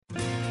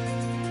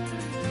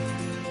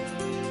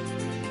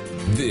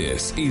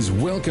This is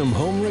Welcome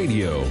Home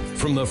Radio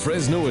from the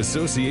Fresno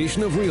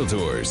Association of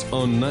Realtors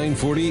on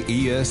 940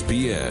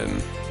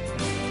 ESPN.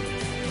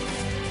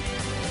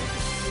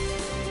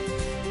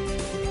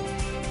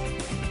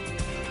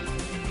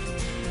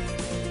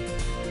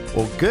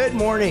 Well, good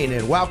morning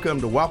and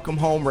welcome to Welcome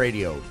Home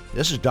Radio.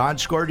 This is Don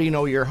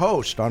Scordino, your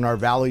host on our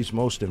Valley's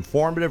most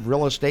informative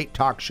real estate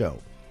talk show.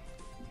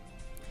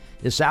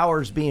 This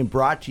hour is being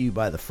brought to you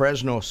by the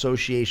Fresno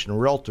Association of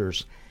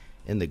Realtors,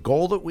 and the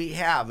goal that we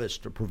have is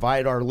to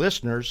provide our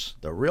listeners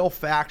the real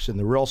facts and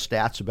the real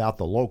stats about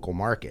the local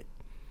market.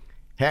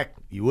 Heck,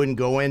 you wouldn't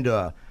go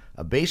into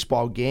a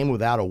baseball game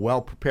without a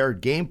well-prepared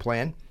game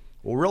plan.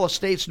 Well, real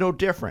estate's no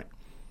different.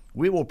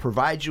 We will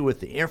provide you with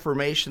the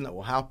information that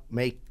will help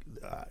make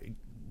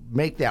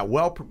that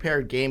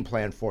well-prepared game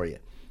plan for you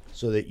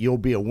so that you'll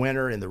be a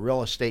winner in the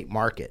real estate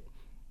market.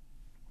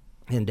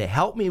 And to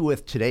help me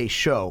with today's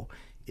show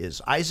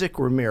is Isaac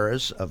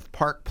Ramirez of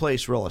Park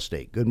Place Real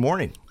Estate. Good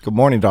morning. Good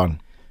morning, Don.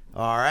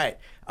 All right.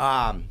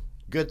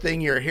 Good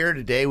thing you're here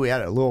today. We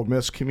had a little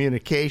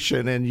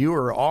miscommunication, and you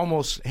were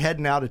almost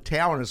heading out of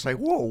town. It's like,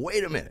 whoa,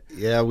 wait a minute.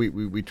 Yeah,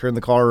 we turned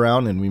the car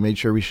around, and we made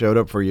sure we showed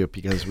up for you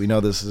because we know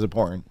this is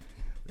important.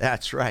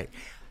 That's right.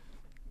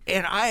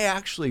 And I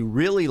actually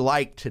really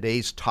like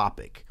today's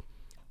topic.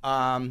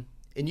 And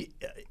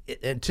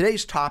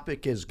today's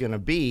topic is going to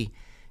be,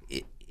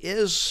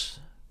 is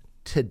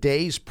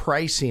today's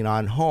pricing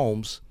on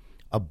homes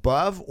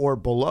above or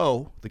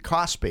below the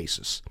cost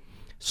basis?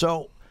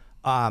 So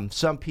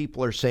some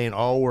people are saying,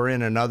 oh, we're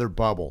in another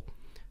bubble.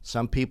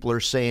 Some people are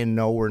saying,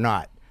 no, we're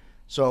not.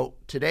 So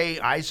today,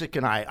 Isaac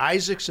and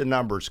Isaac's a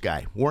numbers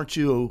guy. Weren't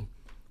you?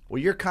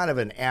 Well, you're kind of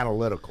an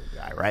analytical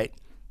guy, right?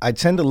 I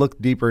tend to look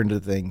deeper into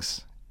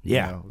things.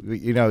 Yeah.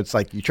 You know, it's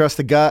like you trust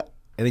the gut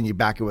and then you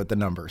back it with the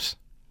numbers.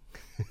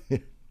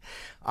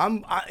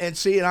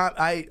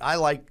 I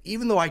like,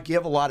 even though I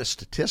give a lot of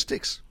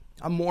statistics,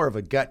 I'm more of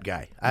a gut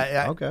guy.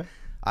 Okay.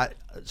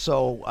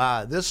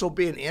 So this will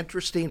be an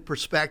interesting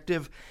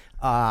perspective.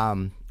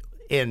 And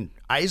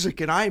Isaac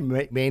and I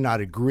may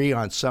not agree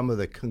on some of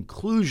the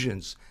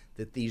conclusions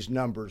that these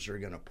numbers are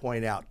going to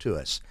point out to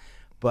us,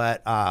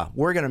 but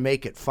we're going to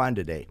make it fun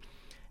today.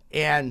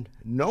 And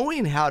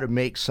knowing how to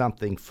make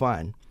something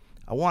fun,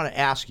 I want to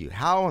ask you,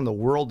 how in the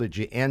world did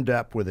you end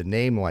up with a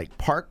name like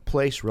Park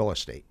Place Real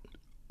Estate?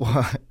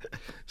 Well,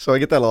 so I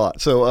get that a lot.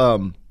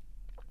 So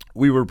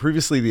we were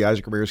previously the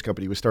Isaac Ramirez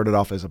Company. We started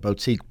off as a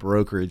boutique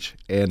brokerage,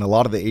 and a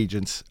lot of the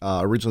agents,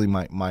 originally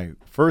my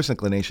first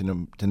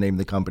inclination to name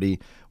the company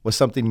was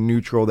something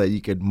neutral that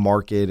you could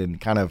market and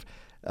kind of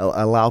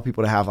allow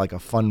people to have like a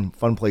fun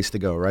place to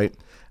go, right?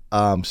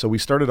 So we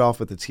started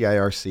off with the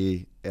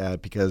TIRC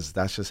because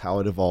that's just how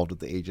it evolved with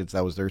the agents.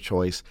 That was their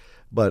choice.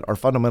 But our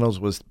fundamentals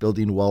was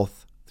building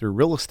wealth through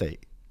real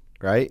estate,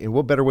 right? And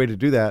what better way to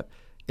do that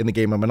in the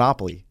game of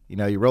Monopoly? You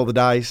know, you roll the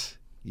dice,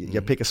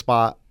 you pick a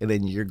spot, and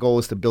then your goal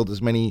is to build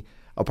as many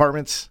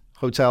apartments,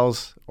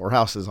 hotels, or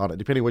houses on it,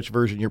 depending which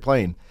version you're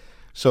playing.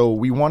 So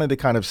we wanted to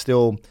kind of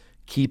still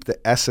keep the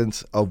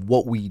essence of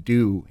what we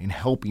do in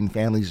helping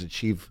families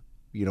achieve,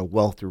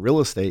 wealth through real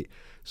estate.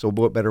 So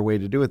what better way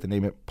to do it than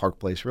name it Park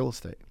Place Real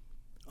Estate?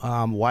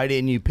 Why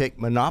didn't you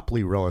pick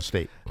Monopoly Real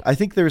Estate? I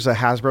think there's a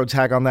Hasbro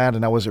tag on that,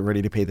 and I wasn't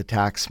ready to pay the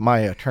tax. My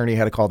attorney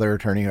had to call their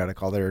attorney,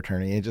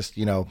 and just,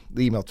 the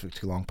email took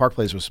too long. Park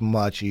Place was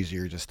much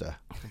easier just to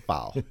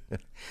file.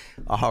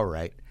 All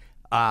right.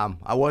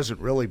 I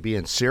wasn't really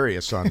being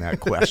serious on that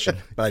question.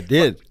 But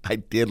I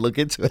did look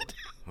into it.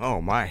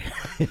 Oh, my.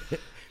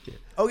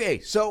 Okay,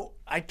 so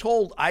I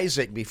told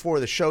Isaac before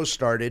the show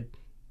started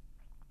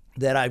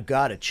that I've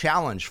got a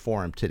challenge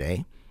for him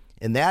today,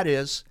 and that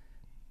is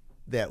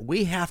that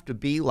we have to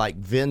be like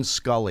Vin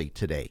Scully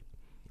today.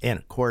 And,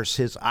 of course,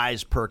 his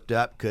eyes perked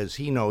up because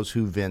he knows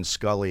who Vin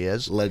Scully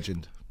is.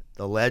 Legend.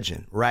 The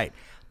legend, right.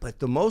 But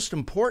the most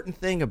important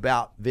thing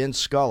about Vin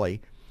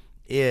Scully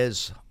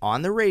is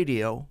on the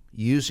radio,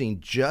 using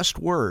just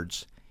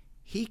words,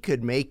 he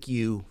could make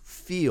you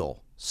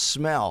feel,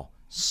 smell,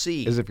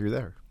 see. As if you're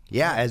there.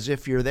 Yeah, as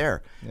if you're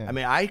there. Yeah. I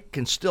mean, I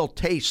can still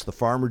taste the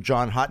Farmer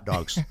John hot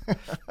dogs.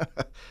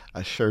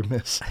 I sure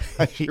miss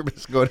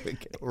going to the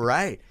game.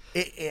 Right.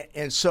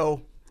 And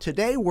so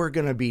today we're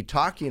going to be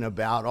talking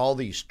about all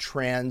these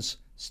trends,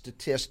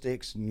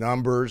 statistics,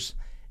 numbers,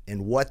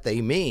 and what they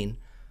mean.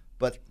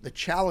 But the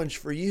challenge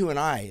for you and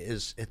I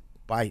is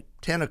by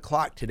 10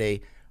 o'clock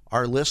today,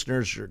 our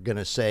listeners are going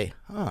to say,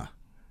 I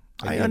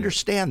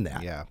understand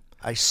that. Yeah.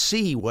 I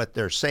see what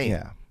they're saying.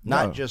 Yeah.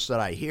 Not just that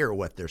I hear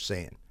what they're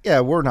saying.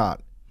 Yeah, we're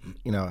not,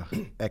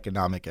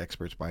 economic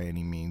experts by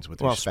any means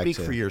with respect to... Well,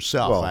 speak for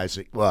yourself,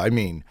 Isaac. Well, I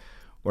mean,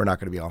 we're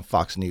not going to be on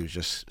Fox News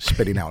just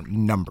spitting out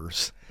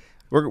numbers.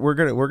 We're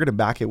gonna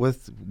back it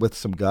with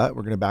some gut.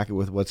 We're gonna back it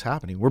with what's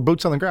happening. We're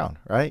boots on the ground,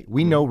 right?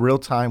 We know real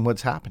time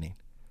what's happening.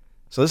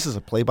 So this is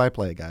a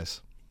play-by-play,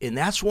 guys. And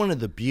that's one of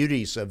the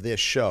beauties of this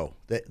show.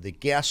 That the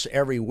guests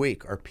every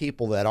week are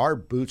people that are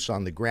boots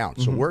on the ground.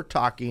 So we're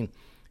talking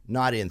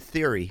not in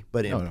theory,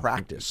 but in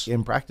practice.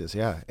 In practice,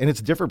 yeah. And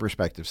it's different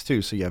perspectives,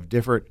 too. So you have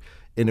different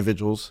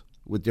individuals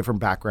with different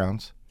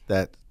backgrounds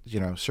that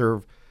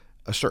serve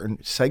a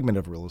certain segment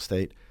of real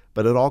estate,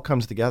 but it all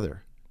comes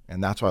together,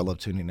 and that's why I love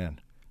tuning in.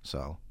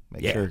 So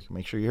make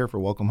sure you're here for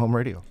Welcome Home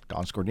Radio.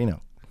 Don Scordino.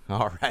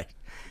 All right.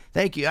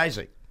 Thank you,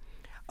 Isaac.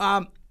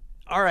 All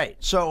right.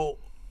 So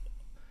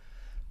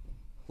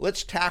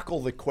let's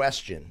tackle the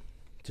question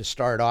to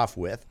start off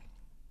with.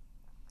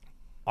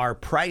 Are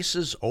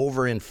prices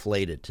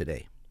overinflated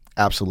today?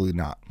 Absolutely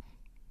not.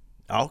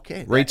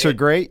 Okay. Rates are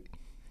great.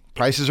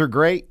 Prices are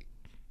great.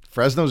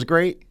 Fresno's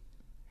great.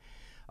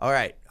 All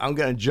right. I'm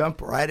going to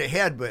jump right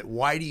ahead, but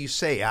why do you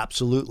say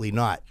absolutely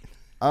not?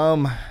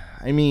 I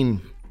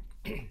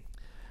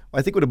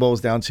think what it boils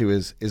down to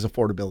is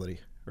affordability,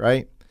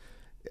 right?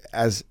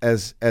 As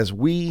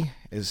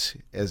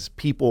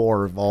people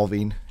are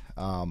evolving,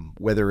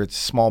 whether it's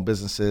small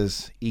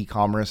businesses,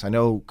 e-commerce. I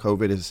know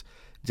COVID has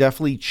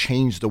definitely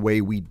changed the way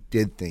we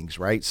did things,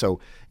 right? So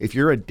if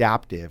you're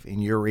adaptive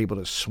and you're able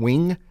to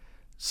swing,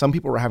 some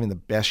people are having the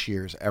best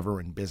years ever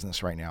in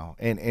business right now,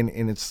 and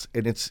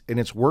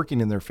it's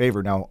working in their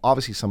favor. Now,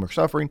 obviously, some are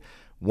suffering.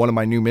 One of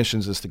my new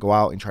missions is to go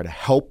out and try to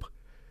help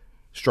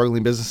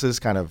struggling businesses,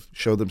 kind of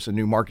show them some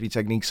new marketing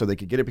techniques so they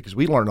could get it, because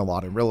we learn a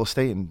lot in real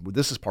estate, and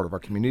this is part of our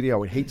community. I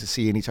would hate to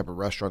see any type of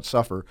restaurant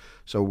suffer,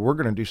 so we're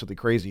going to do something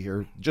crazy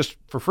here just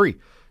for free,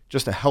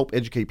 just to help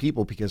educate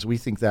people, because we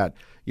think that,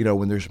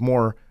 when there's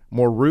more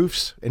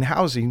roofs and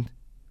housing,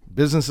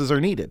 businesses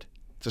are needed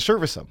to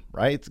service them,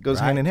 right? It goes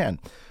hand in hand.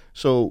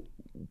 So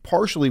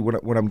partially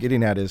what I'm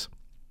getting at is,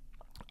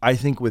 I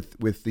think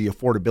with the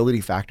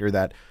affordability factor,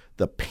 that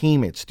the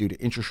payments, due to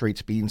interest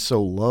rates being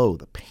so low,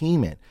 the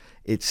payment,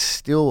 it's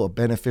still a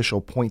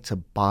beneficial point to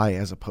buy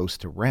as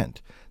opposed to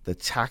rent. The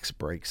tax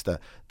breaks, the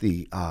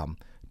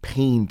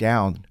paying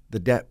down, the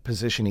debt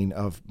positioning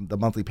of the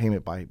monthly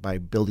payment by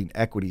building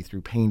equity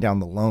through paying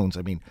down the loans.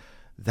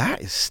 That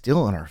is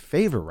still in our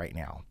favor right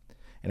now.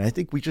 And I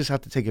think we just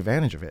have to take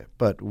advantage of it.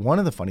 But one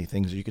of the funny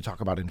things is, you could talk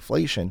about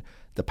inflation,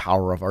 the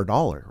power of our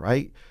dollar,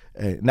 right?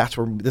 And that's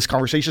where this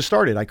conversation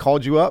started. I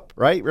called you up,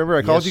 right? Remember,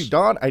 I called you,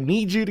 Don, I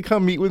need you to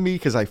come meet with me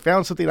because I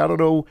found something. I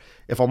don't know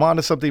if I'm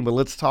onto something, but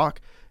let's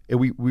talk. And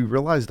we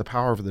realized the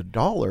power of the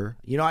dollar.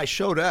 I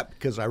showed up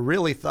because I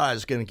really thought I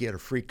was going to get a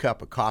free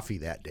cup of coffee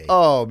that day.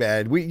 Oh,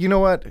 man. You know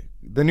what?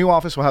 The new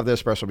office will have the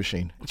espresso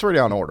machine. It's already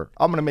on order.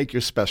 I'm going to make you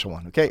a special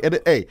one, okay? And,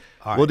 hey,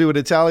 we'll do an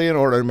Italian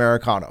or an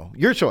Americano.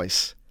 Your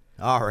choice.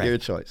 All right. Your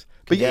choice.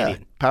 But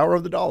Canadian. Power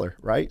of the dollar,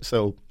 right?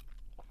 So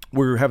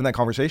we were having that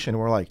conversation, and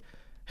we're like,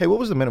 hey, what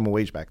was the minimum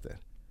wage back then?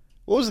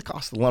 What was the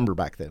cost of lumber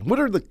back then? What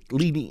are the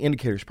leading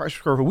indicators? Price per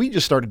square foot. We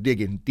just started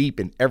digging deep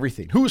in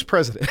everything. Who was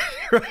president,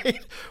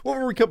 right? What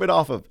were we coming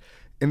off of?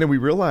 And then we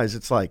realized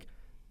it's like,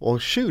 well,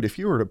 shoot, if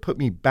you were to put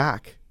me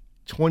back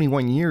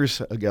 21 years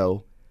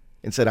ago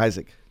and said,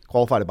 Isaac,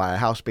 qualified to buy a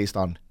house based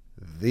on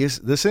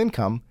this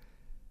income,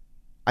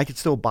 I could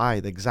still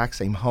buy the exact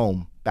same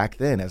home back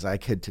then as I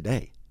could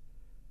today.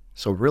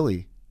 So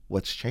really,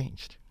 what's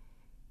changed?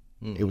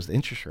 It was the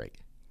interest rate.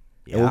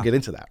 Yeah. And we'll get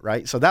into that,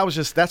 right? So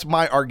that's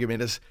my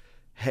argument is,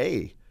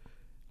 hey,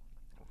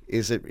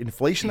 is it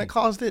inflation that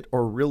caused it,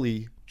 or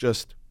really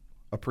just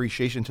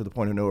appreciation to the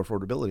point of no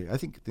affordability? I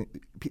think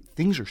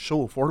things are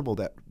so affordable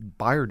that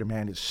buyer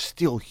demand is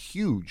still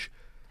huge,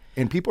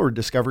 and people are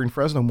discovering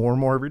Fresno more and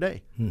more every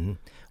day. Mm-hmm.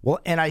 Well,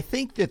 and I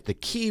think that the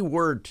key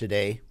word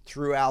today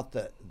throughout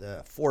the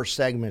 4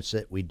 segments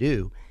that we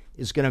do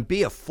is going to be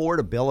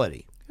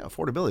affordability. Yeah,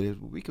 affordability.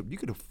 You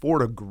could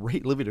afford a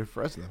great living in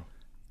Fresno.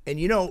 And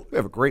we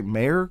have a great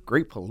mayor,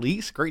 great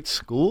police, great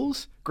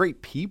schools,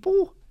 great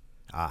people.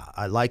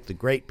 I like the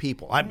great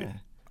people.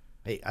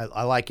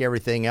 I like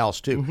everything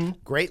else too. Mm-hmm.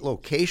 Great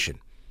location.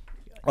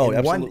 Oh,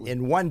 absolutely.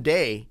 In one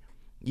day,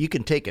 you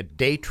can take a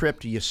day trip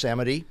to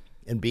Yosemite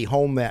and be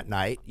home that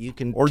night. You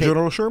can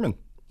General Sherman.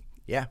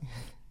 Yeah.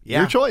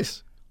 Your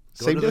choice.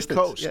 Go Same to distance.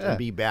 The coast and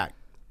be back.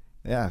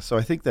 Yeah. So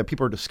I think that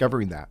people are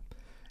discovering that,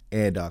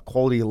 and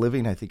quality of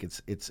living. I think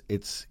it's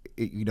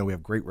we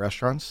have great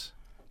restaurants.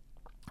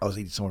 I was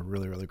eating somewhere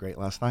really, really great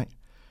last night.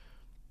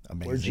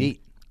 Amazing. Where'd you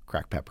eat?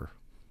 Cracked Pepper.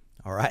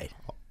 All right.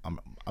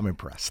 I'm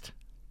impressed.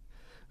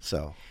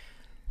 So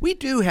we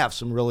do have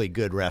some really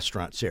good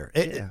restaurants here.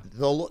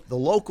 The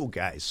local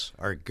guys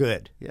are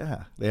good.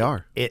 Yeah, they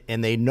are.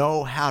 And they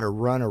know how to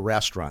run a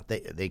restaurant.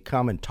 They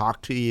come and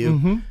talk to you.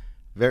 Mm-hmm.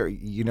 Very.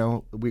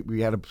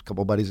 We had a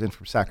couple buddies in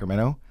from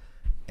Sacramento,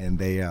 and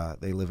they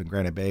live in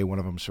Granite Bay. One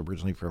of them's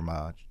originally from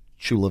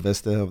Chula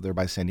Vista over there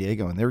by San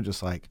Diego, and they were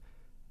just like,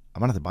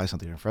 I'm gonna have to buy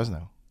something in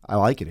Fresno. I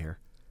like it here.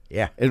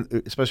 Yeah.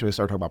 And especially when we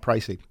start talking about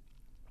pricing.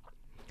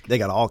 They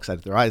got all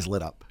excited. Their eyes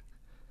lit up.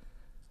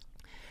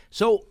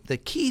 So the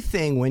key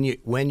thing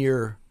when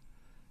you're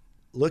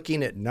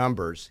looking at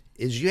numbers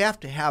is you have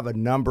to have a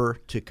number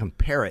to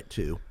compare it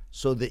to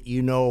so that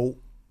you know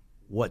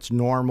what's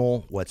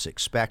normal, what's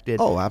expected.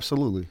 Oh,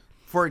 absolutely.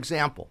 For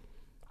example,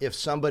 if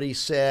somebody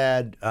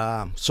said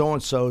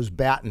so-and-so's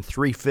batting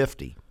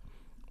 .350,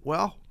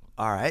 well,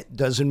 all right,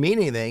 doesn't mean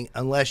anything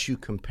unless you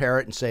compare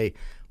it and say,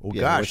 well,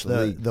 gosh,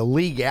 the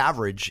league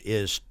average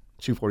is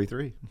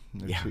 243.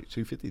 Yeah.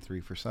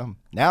 253 for some.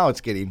 Now they're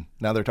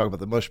talking about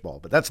the mush ball,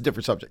 but that's a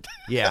different subject.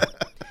 Yeah.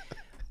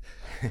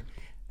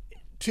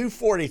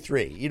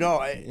 243. You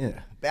know,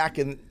 back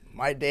in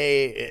my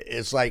day,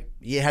 it's like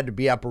you had to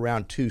be up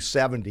around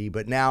 270,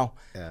 but now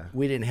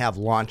we didn't have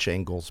launch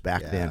angles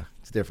back then.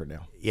 It's different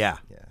now. Yeah.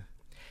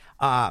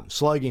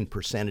 Slugging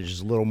percentage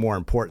is a little more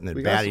important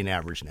than batting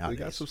average nowadays.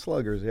 We got some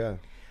sluggers, yeah.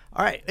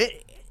 All right.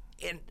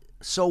 And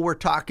so we're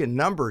talking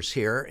numbers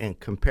here and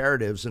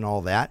comparatives and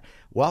all that.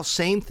 Well,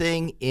 same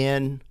thing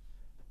in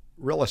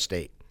real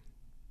estate.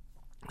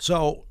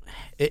 So,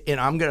 and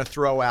I'm going to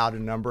throw out a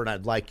number, and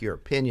I'd like your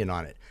opinion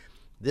on it.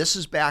 This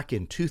is back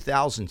in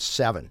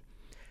 2007.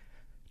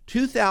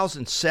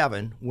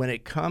 2007, when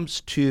it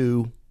comes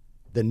to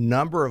the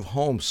number of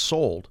homes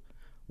sold,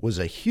 was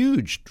a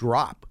huge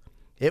drop.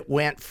 It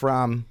went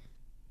from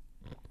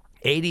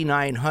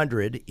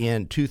 8,900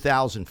 in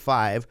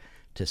 2005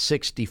 to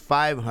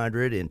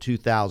 6,500 in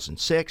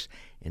 2006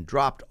 and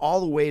dropped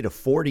all the way to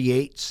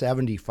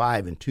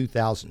 4,875 in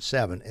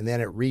 2007, and then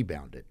it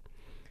rebounded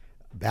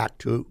back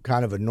to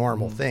kind of a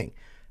normal thing.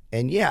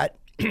 And yet,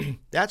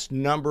 that's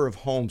number of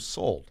homes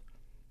sold.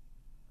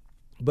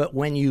 But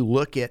when you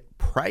look at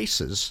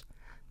prices,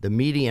 the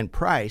median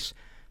price,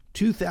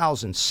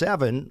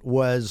 2007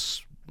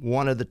 was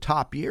one of the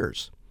top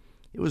years.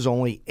 It was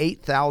only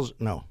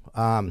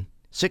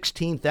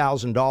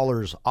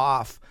 $16,000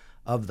 off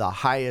of the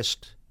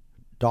highest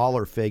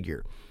dollar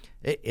figure.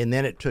 And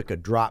then it took a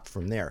drop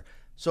from there.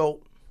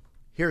 So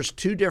here's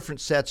two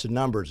different sets of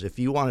numbers. If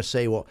you want to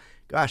say, well,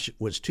 gosh,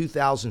 was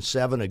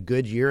 2007 a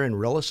good year in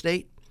real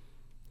estate?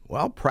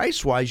 Well,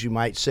 price-wise, you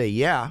might say,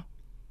 yeah,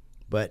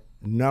 but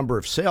number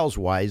of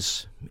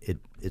sales-wise,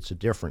 it's a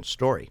different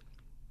story.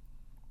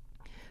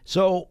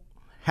 So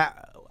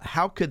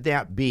how could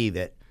that be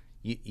that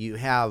you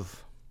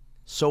have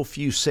so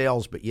few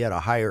sales but yet a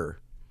higher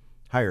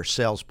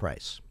sales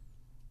price?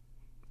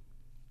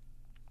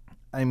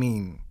 I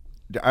mean,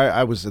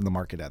 I was in the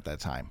market at that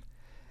time,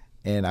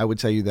 and I would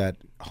tell you that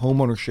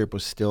homeownership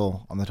was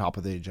still on the top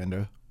of the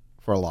agenda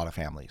for a lot of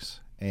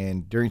families.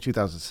 And during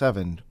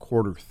 2007,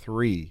 quarter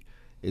three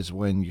is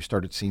when you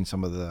started seeing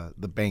some of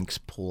the banks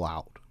pull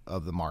out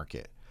of the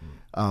market.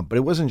 But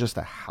it wasn't just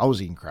a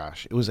housing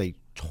crash. It was a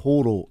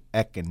total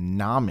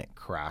economic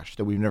crash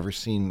that we've never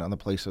seen on the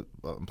place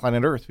on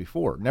planet Earth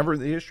before. Never in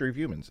the history of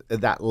humans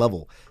at that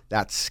level,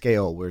 that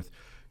scale, with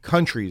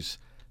countries,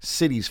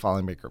 cities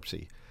filing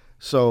bankruptcy.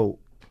 So,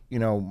 you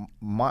know,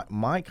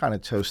 my kind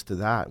of toast to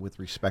that with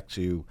respect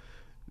to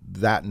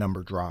that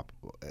number drop,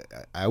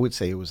 I would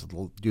say it was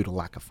due to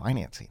lack of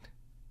financing.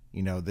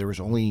 You know, there was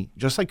only,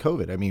 just like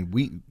COVID. I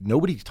mean,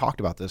 nobody talked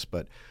about this,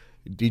 but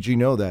did you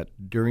know that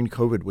during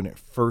COVID, when it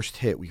first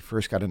hit, we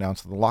first got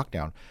announced the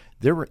lockdown,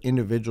 there were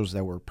individuals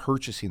that were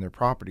purchasing their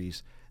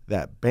properties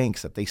that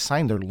they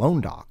signed their loan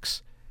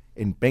docs,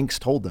 and banks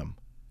told them,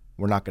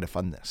 we're not going to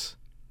fund this.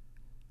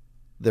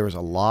 There was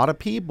a lot of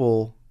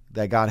people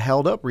that got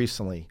held up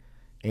recently,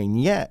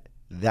 and yet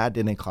that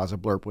didn't cause a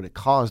blurb. What it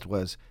caused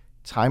was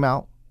time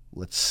out.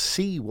 Let's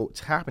see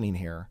what's happening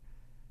here,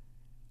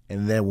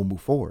 and then we'll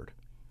move forward.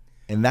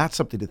 And that's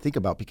something to think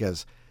about,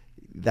 because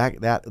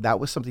that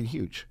was something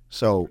huge.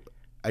 So,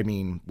 I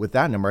mean, with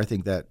that number, I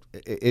think that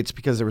it's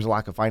because there was a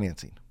lack of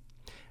financing.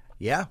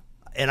 Yeah,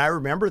 and I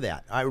remember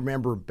that. I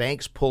remember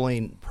banks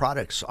pulling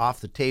products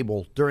off the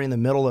table during the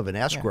middle of an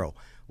escrow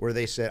where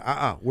they said,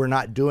 we're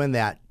not doing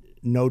that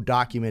no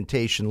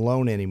documentation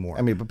loan anymore.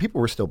 I mean, but people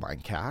were still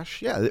buying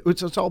cash. Yeah,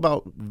 it's all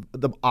about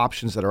the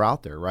options that are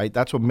out there, right?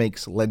 That's what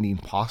makes lending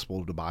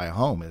possible to buy a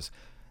home, is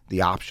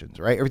the options,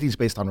 right? Everything's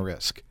based on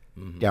risk.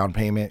 Mm-hmm. Down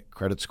payment,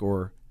 credit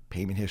score,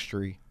 payment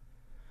history.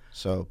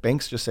 So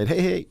banks just said,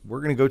 hey,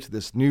 we're going to go to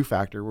this new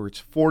factor where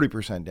it's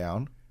 40%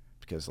 down,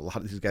 because a lot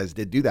of these guys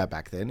did do that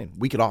back then, and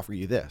we could offer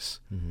you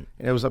this. Mm-hmm.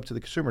 And it was up to the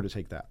consumer to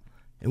take that.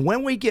 And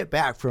when we get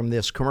back from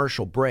this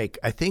commercial break,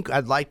 I think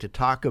I'd like to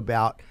talk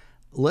about,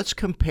 let's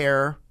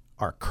compare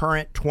our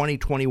current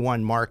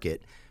 2021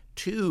 market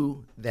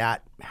to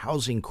that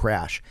housing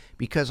crash,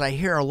 because I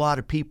hear a lot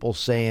of people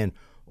saying,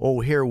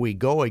 oh, here we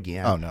go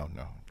again. Oh, no.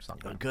 It's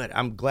not good. Good.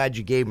 I'm glad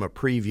you gave them a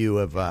preview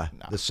of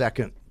the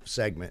second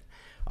segment.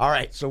 All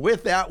right. So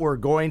with that, we're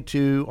going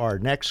to our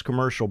next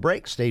commercial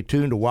break. Stay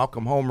tuned to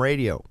Welcome Home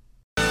Radio.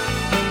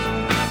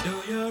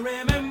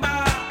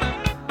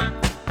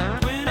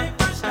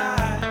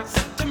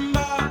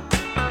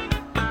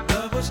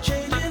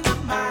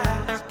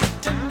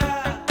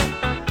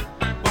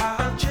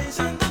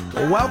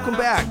 Welcome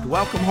back to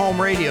Welcome Home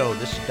Radio.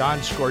 This is Don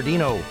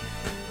Scordino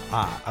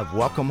of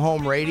Welcome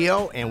Home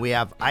Radio, and we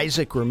have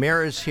Isaac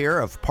Ramirez here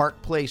of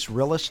Park Place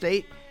Real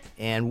Estate,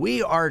 and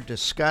we are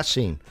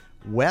discussing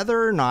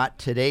whether or not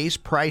today's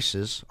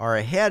prices are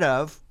ahead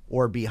of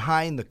or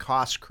behind the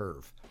cost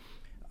curve.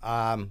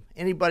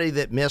 Anybody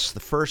that missed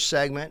the first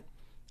segment,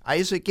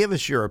 Isaac, give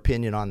us your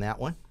opinion on that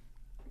one.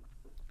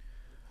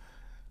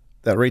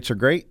 That rates are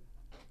great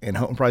and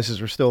home prices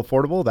are still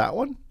affordable, that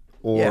one?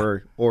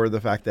 Or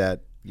the fact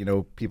that, you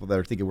know, people that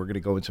are thinking we're going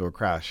to go into a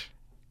crash?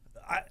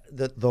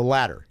 The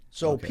latter.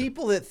 So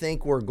people that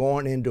think we're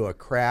going into a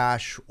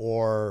crash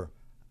or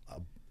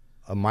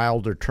a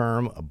milder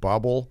term, a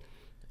bubble,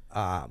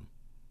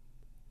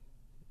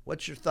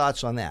 what's your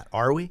thoughts on that?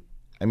 Are we?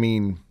 I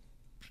mean,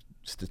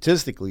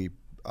 statistically,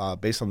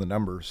 based on the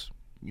numbers,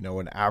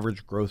 an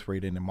average growth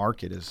rate in the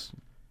market is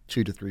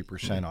 2 to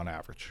 3% on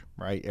average,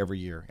 right? Every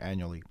year,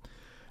 annually.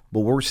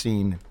 But we're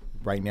seeing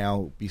right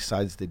now,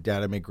 besides the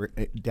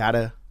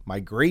data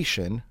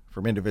migration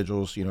from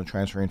individuals,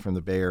 transferring from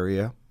the Bay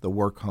Area, the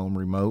work home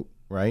remote,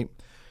 right?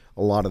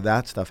 A lot of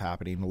that stuff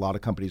happening. A lot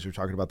of companies are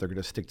talking about they're going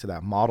to stick to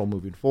that model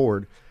moving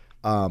forward.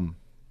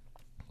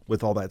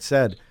 With all that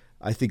said,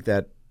 I think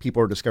that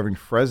people are discovering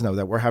Fresno,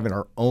 that we're having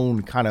our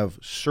own kind of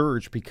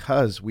surge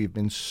because we've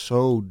been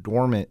so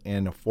dormant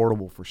and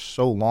affordable for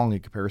so long in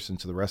comparison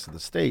to the rest of the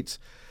states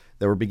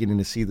that we're beginning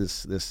to see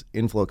this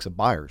influx of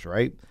buyers,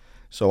 right?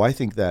 So I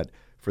think that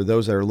for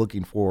those that are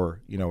looking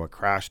for, a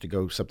crash to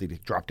go something to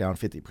drop down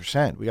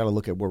 50%, we got to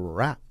look at where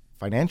we're at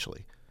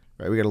financially,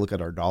 right? We got to look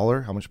at our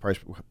dollar, how much price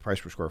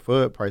per square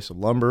foot, price of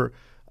lumber,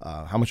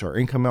 how much our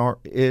income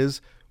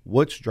is,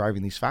 what's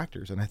driving these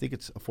factors. And I think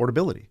it's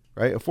affordability,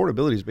 right?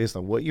 Affordability is based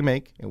on what you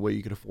make and what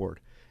you can afford.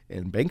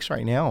 And banks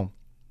right now,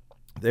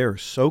 they're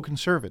so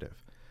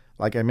conservative.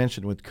 Like I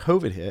mentioned, when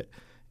COVID hit,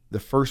 the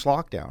first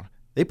lockdown,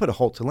 they put a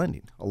halt to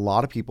lending. A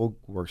lot of people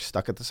were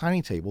stuck at the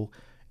signing table,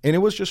 and it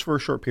was just for a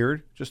short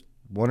period, just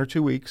 1 or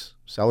 2 weeks.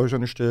 Sellers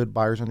understood,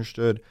 buyers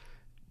understood,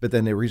 but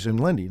then they resumed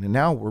lending. And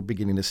now we're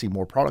beginning to see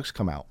more products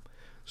come out.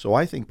 So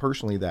I think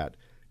personally that,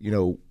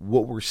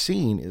 what we're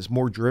seeing is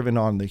more driven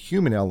on the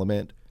human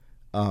element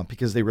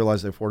because they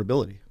realize the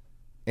affordability.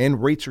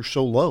 And rates are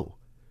so low.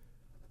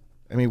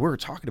 I mean, we were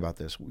talking about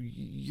this.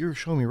 You're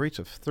showing me rates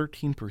of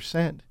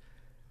 13%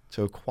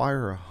 to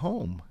acquire a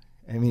home.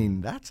 I mean,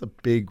 that's a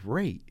big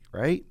rate,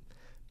 right?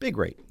 Big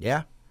rate.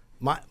 Yeah.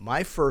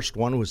 My first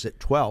one was at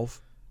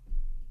 12,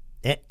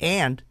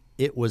 and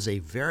it was a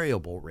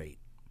variable rate.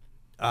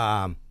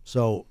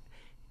 So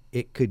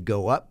it could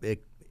go up,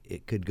 it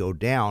could go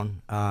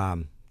down.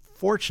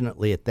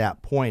 Fortunately, at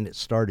that point, it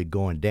started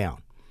going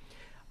down.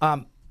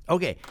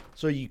 Okay,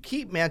 so you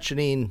keep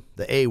mentioning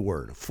the A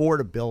word,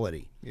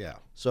 affordability. Yeah.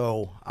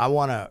 So I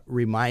want to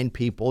remind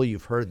people,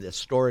 you've heard this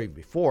story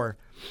before,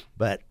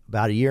 but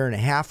about a year and a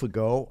half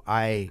ago,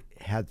 I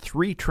had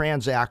 3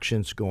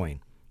 transactions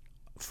going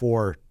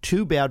for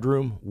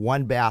 2-bedroom,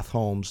 1-bath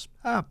homes,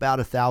 about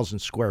 1,000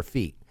 square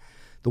feet.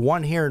 The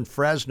one here in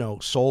Fresno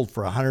sold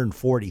for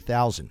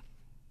 $140,000.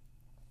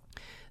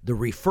 The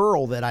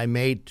referral that I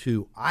made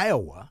to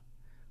Iowa,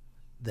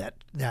 that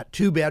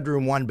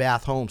 2-bedroom,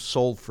 1-bath home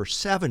sold for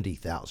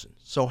 $70,000,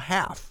 so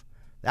half.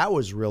 That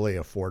was really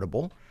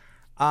affordable.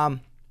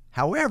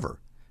 However,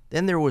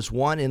 then there was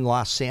one in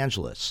Los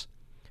Angeles,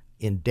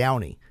 in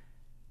Downey,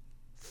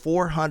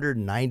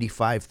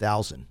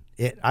 $495,000.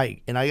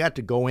 I got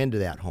to go into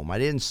that home. I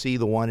didn't see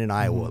the one in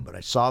Iowa, but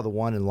I saw the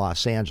one in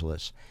Los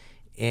Angeles,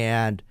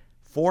 and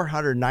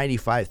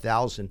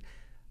 $495,000.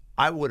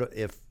 I would,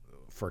 if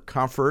for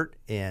comfort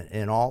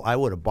and all, I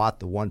would have bought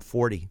the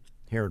 140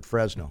 here in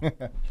Fresno.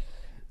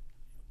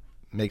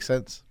 Makes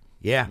sense.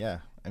 Yeah. Yeah.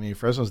 I mean,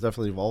 Fresno's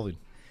definitely evolving.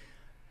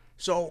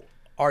 So,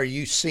 are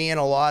you seeing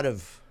a lot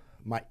of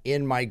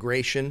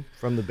in-migration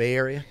from the Bay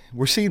Area?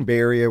 We're seeing Bay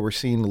Area. We're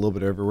seeing a little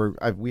bit everywhere.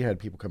 We had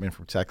people come in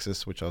from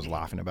Texas, which I was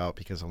laughing about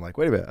because I'm like,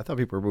 wait a minute. I thought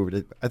people were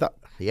moving to,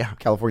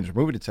 Californians were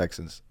moving to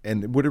Texas.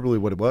 And what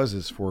it was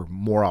is for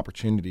more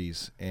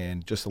opportunities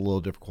and just a little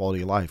different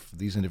quality of life.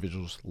 These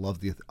individuals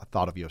love the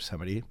thought of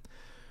Yosemite,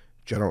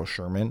 General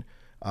Sherman,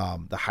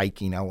 the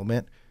hiking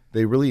element.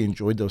 They really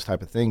enjoyed those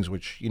type of things,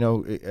 which,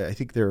 I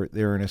think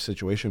they're in a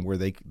situation where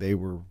they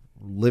were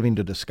living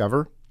to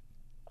discover.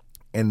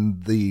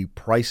 And the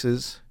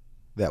prices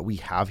that we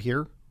have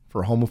here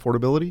for home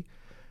affordability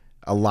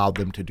allowed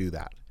them to do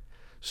that.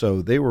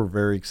 So they were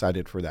very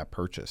excited for that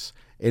purchase.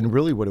 And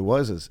really what it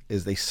was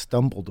is they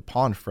stumbled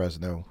upon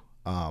Fresno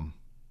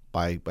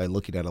by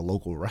looking at a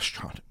local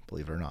restaurant,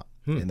 believe it or not.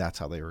 And that's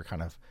how they were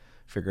kind of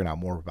figuring out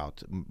more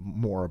about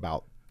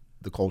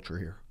the culture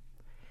here.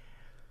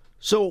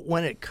 So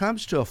when it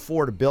comes to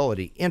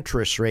affordability,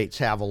 interest rates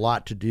have a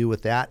lot to do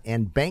with that,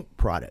 and bank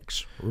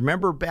products.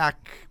 Remember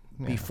back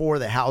before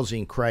the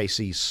housing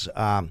crisis,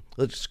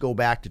 let's go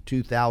back to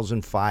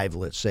 2005,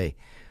 let's say,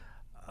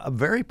 a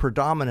very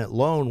predominant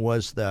loan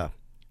was the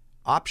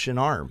option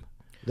arm,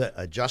 the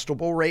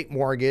adjustable rate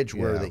mortgage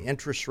where the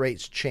interest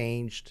rates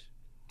changed.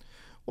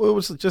 Well, it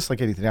was just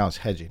like anything else,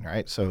 hedging,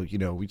 right? So,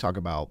 we talk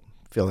about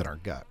feeling our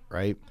gut,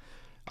 right?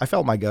 I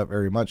felt my gut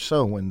very much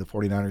so when the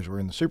 49ers were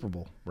in the Super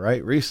Bowl,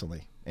 right,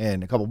 recently,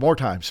 and a couple more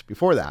times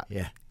before that.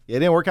 Yeah. It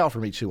didn't work out for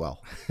me too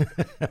well. You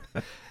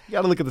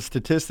got to look at the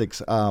statistics.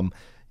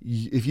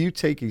 If you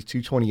take a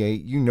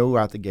 228,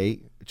 out the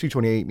gate,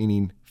 228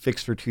 meaning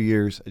fixed for 2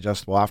 years,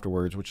 adjustable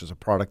afterwards, which is a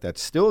product that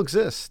still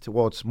exists.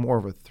 Well, it's more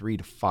of a 3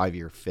 to 5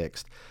 year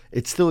fixed.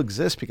 It still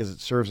exists because it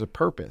serves a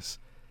purpose.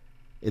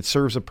 It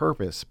serves a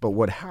purpose. But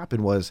what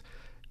happened was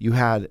you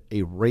had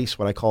a race,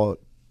 what I call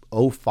it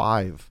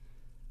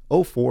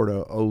 04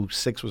 to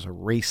 06 was a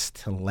race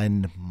to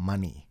lend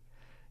money.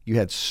 You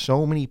had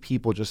so many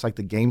people, just like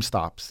the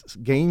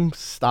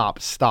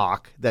GameStop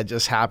stock that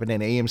just happened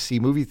in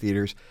AMC movie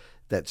theaters,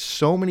 that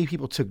so many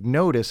people took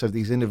notice of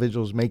these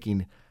individuals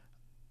making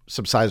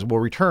some sizable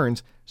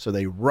returns, so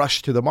they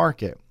rush to the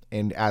market.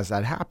 And as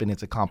that happened,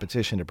 it's a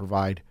competition to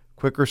provide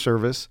quicker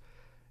service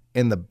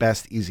and the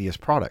best,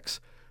 easiest products.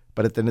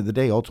 But at the end of the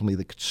day, ultimately,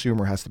 the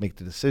consumer has to make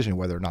the decision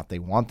whether or not they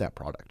want that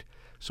product.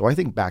 So I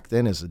think back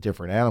then is a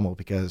different animal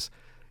because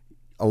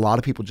a lot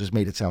of people just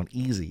made it sound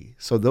easy.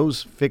 So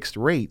those fixed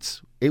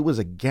rates, it was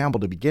a gamble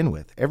to begin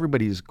with.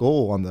 Everybody's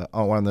goal on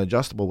the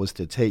adjustable was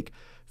to take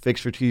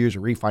fixed for 2 years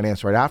and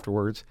refinance right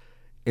afterwards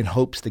in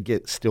hopes to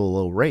get still a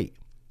low rate.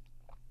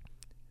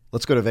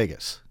 Let's go to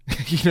Vegas.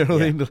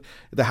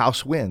 The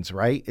house wins,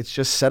 right? It's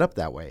just set up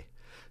that way.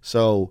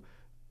 So,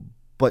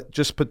 but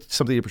just put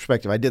something in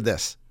perspective. I did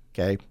this,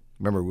 okay?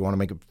 Remember, we want to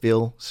make them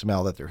feel,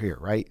 smell that they're here,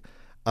 right?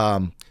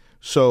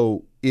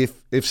 So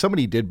if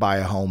somebody did buy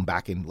a home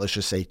back in, let's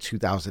just say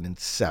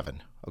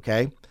 2007,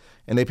 okay,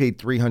 and they paid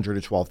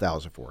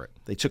 $312,000 for it,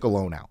 they took a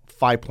loan out,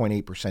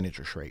 5.8%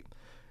 interest rate.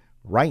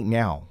 Right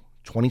now,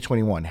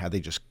 2021, had they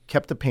just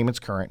kept the payments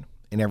current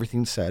and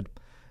everything said,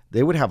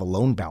 they would have a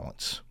loan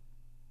balance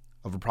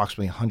of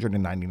approximately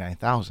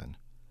 $199,000.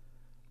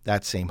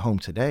 That same home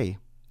today,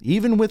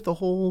 even with the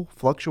whole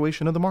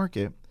fluctuation of the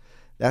market,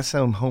 that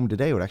same home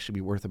today would actually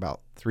be worth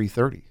about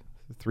 $330,000,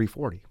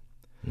 $340,000.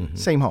 Mm-hmm.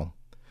 Same home,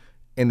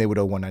 and they would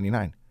owe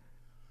 $199,000.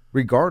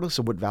 Regardless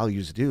of what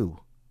values do,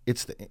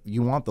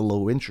 you want the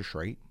low interest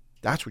rate.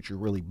 That's what you're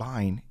really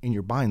buying, and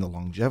you're buying the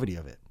longevity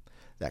of it,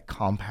 that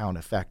compound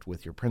effect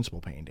with your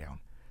principal paying down.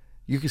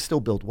 You can still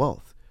build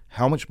wealth.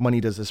 How much money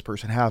does this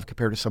person have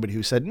compared to somebody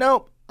who said,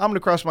 nope, I'm going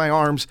to cross my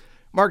arms.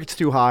 Market's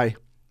too high.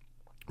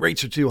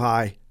 Rates are too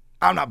high.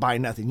 I'm not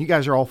buying nothing. You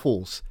guys are all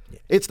fools. Yeah.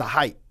 It's the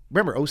height.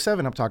 Remember,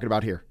 2007 I'm talking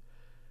about here.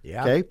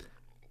 Yeah. Okay?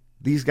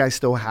 These guys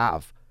still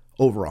have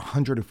over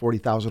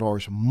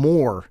 $140,000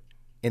 more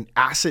in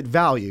asset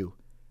value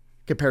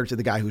compared to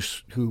the guy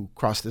who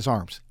crossed his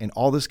arms. And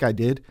all this guy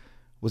did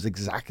was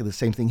exactly the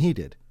same thing he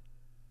did.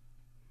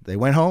 They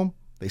went home.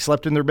 They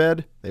slept in their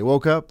bed. They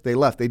woke up. They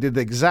left. They did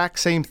the exact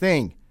same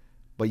thing.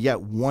 But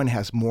yet one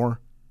has more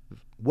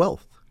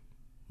wealth.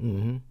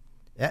 Mm-hmm.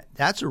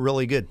 That's a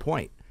really good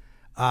point.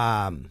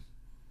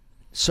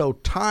 So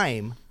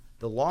time,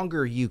 the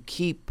longer you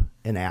keep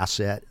an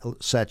asset,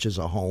 such as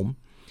a home.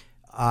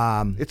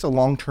 It's a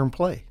long-term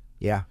play.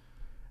 Yeah.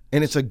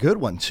 And it's a good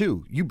one,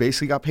 too. You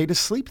basically got paid to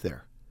sleep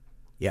there.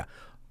 Yeah.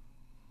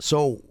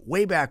 So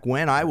way back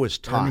when I was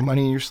taught. Earning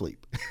money in your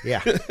sleep.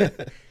 Yeah.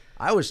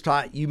 I was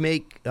taught you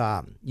make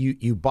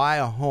you buy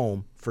a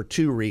home for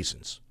two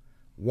reasons.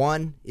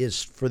 One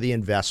is for the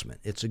investment.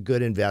 It's a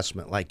good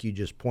investment, like you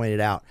just pointed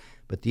out.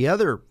 But the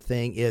other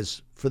thing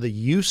is for the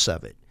use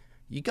of it.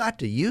 You got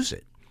to use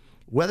it.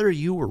 Whether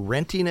you were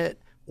renting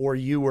it or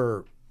you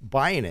were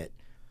buying it,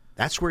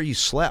 that's where you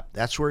slept.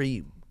 That's where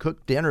you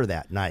cooked dinner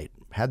that night,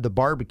 had the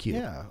barbecue.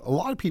 Yeah,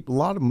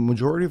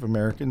 majority of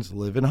Americans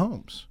live in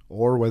homes,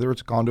 or whether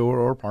it's a condo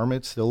or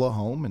apartment, it's still a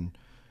home, and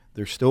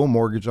there's still a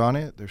mortgage on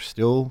it. There's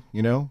still,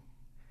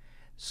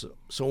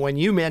 So when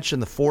you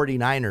mentioned the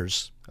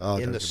 49ers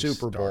in the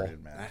Super Bowl,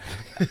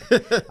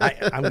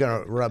 I'm going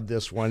to rub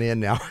this one in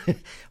now.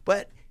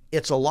 But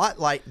it's a lot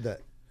like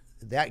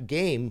that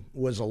game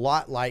was a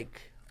lot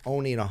like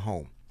owning a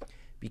home,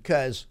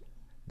 because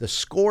the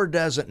score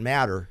doesn't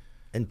matter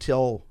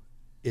until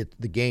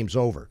the game's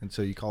over.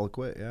 Until you call it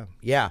quit, yeah.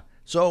 Yeah.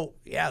 So,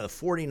 the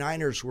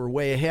 49ers were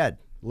way ahead.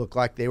 Looked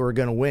like they were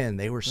going to win.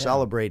 They were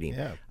celebrating.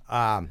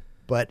 Yeah.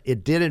 But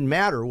it didn't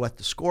matter what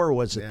the score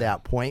was at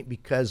that point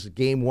because the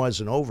game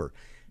wasn't over.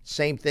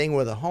 Same thing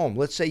with a home.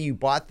 Let's say you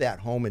bought that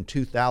home in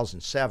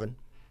 2007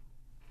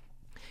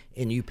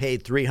 and you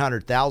paid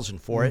 $300,000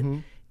 for it,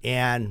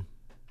 and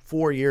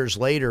 4 years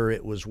later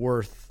it was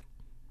worth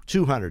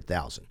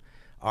 $200,000.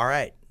 All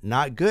right,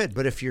 not good.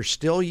 But if you're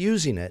still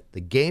using it,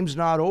 the game's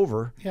not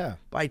over. Yeah.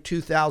 By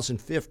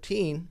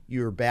 2015,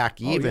 you're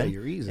back even. Oh, yeah,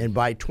 you're easy. And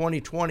by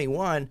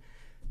 2021,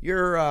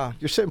 you're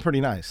sitting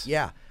pretty nice.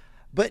 Yeah.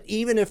 But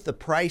even if the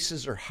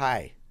prices are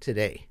high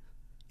today,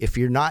 if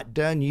you're not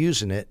done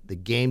using it, the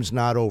game's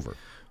not over.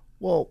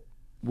 Well,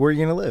 where are you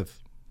going to live?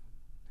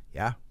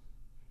 Yeah.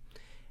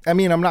 I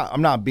mean, I'm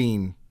not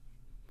being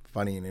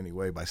funny in any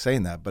way by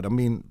saying that, but I'm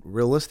being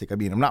realistic. I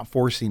mean, I'm not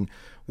forcing.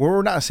 What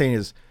we're not saying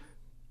is,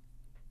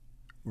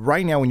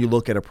 right now when you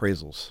look at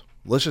appraisals,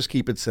 let's just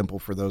keep it simple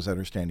for those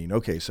understanding.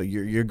 Okay, so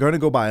you're going to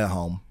go buy a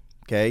home,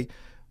 okay?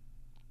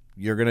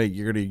 You're gonna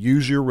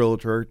use your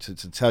realtor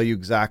to tell you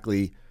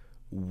exactly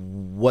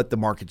what the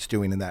market's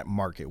doing in that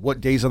market,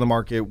 what days on the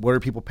market, what are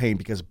people paying,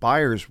 because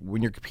buyers,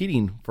 when you're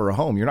competing for a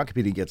home, you're not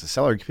competing against a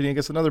seller, you're competing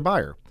against another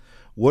buyer.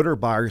 What are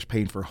buyers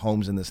paying for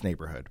homes in this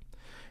neighborhood?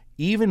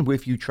 Even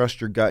if you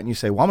trust your gut and you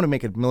say, well, I'm going to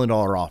make $1 million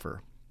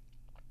offer,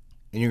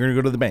 and you're going to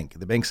go to the bank.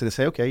 The bank's going to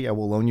say, okay, yeah,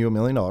 we'll loan you $1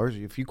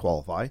 million if you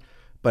qualify.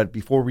 But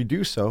before we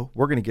do so,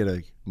 we're going to get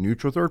a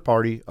neutral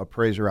third-party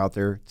appraiser out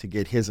there to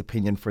get his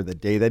opinion for the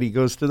day that he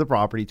goes to the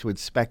property to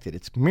inspect it.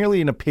 It's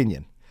merely an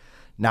opinion,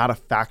 not a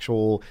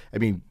factual,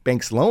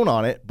 banks loan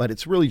on it, but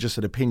it's really just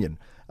an opinion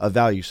of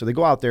value. So they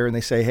go out there and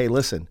they say, hey,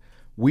 listen,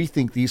 we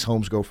think these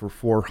homes go for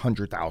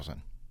 $400,000,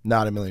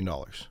 not $1 million.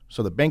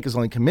 So the bank is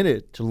only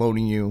committed to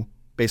loaning you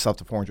based off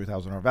the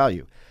 $400,000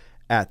 value.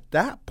 At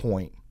that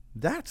point,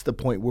 that's the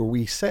point where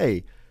we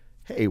say,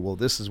 hey, well,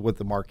 this is what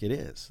the market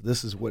is.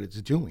 This is what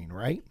it's doing,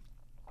 right?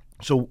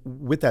 So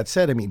with that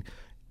said, I mean,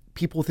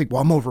 people think,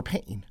 well, I'm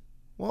overpaying.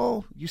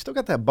 Well, you still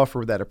got that buffer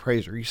with that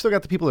appraiser. You still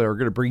got the people that are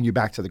going to bring you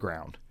back to the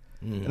ground.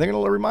 And they're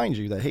going to remind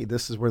you that, hey,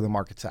 this is where the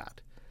market's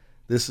at.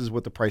 This is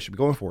what the price should be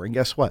going for. And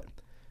guess what?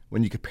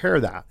 When you compare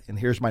that, and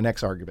here's my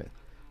next argument.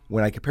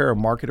 When I compare a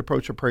market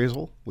approach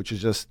appraisal, which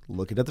is just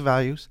looking at the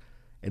values,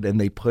 and then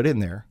they put in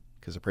there,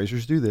 because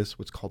appraisers do this,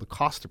 what's called a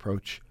cost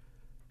approach,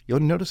 you'll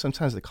notice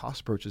sometimes the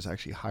cost approach is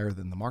actually higher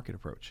than the market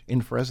approach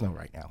in Fresno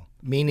right now.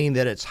 Meaning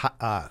that it's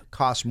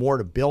costs more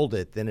to build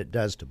it than it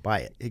does to buy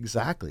it.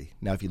 Exactly.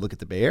 Now, if you look at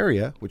the Bay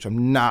Area, which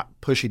I'm not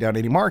pushing down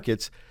any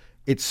markets,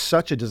 it's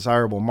such a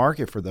desirable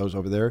market for those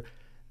over there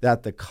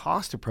that the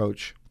cost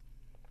approach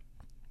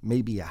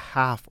may be a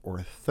half or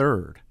a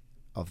third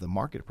of the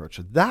market approach.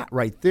 So that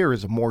right there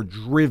is a more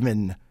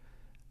driven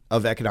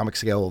of economic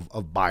scale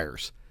of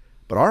buyers.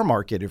 But our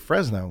market in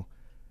Fresno,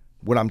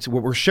 what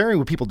we're sharing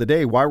with people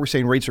today, why we're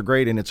saying rates are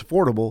great and it's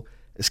affordable,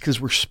 is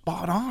because we're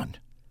spot on.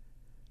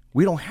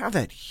 We don't have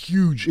that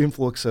huge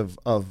influx of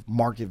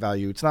market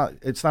value. It's not a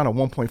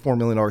 $1.4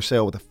 million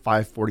sale with a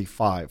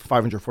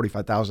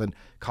 $545,000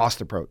 cost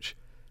approach.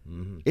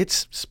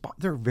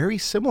 They're very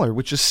similar,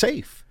 which is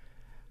safe.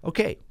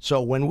 Okay,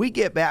 so when we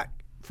get back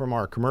from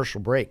our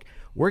commercial break,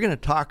 we're going to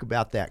talk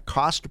about that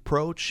cost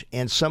approach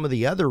and some of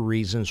the other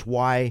reasons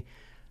why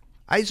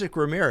Isaac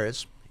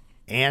Ramirez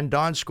and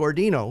Don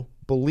Scordino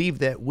believe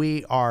that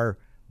we are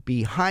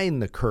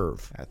behind the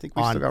curve. I think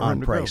we still got room on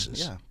to grow.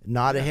 prices, Yeah.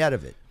 not ahead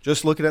of it.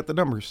 Just looking at the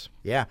numbers.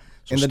 Yeah.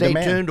 So And the stay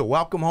demand. tuned to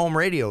Welcome Home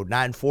Radio,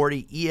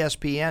 940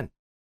 ESPN.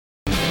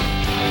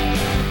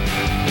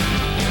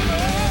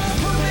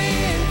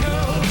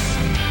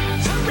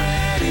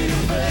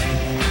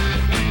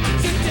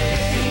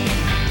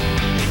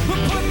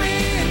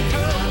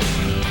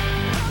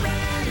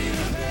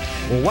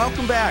 Well,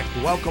 welcome back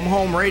to Welcome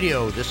Home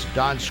Radio. This is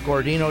Don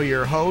Scordino,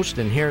 your host,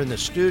 and here in the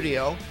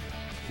studio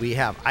we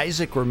have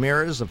Isaac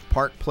Ramirez of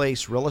Park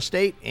Place Real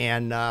Estate,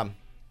 and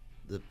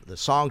the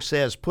song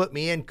says, "Put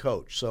me in,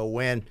 coach." So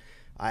when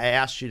I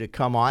asked you to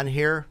come on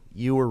here,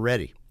 you were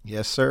ready.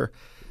 Yes, sir.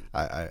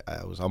 I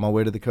was on my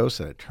way to the coast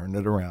and I turned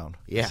it around.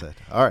 Yeah. I said,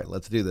 all right,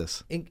 let's do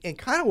this. And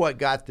kind of what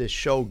got this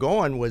show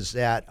going was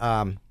that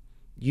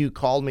you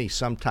called me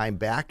sometime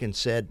back and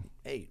said,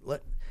 hey,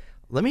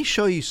 let me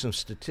show you some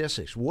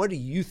statistics. What do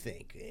you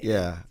think?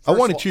 Yeah. First I of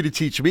wanted all- you to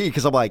teach me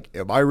because I'm like,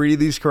 am I reading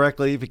these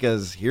correctly?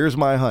 Because here's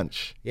my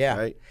hunch. Yeah.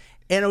 Right?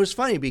 And it was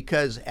funny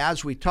because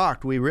as we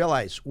talked, we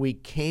realized we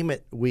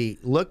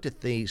looked at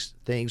these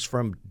things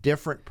from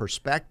different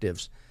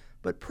perspectives,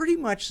 but pretty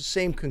much the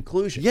same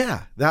conclusion.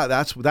 Yeah.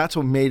 That's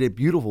what made it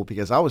beautiful,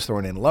 because I was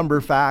throwing in lumber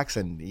facts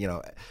and,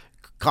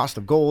 cost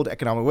of gold,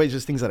 economic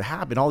wages, things that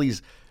happen, all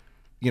these,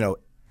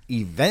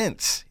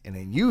 events. And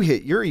then you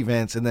hit your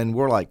events and then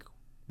we're like,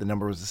 the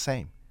number was the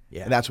same.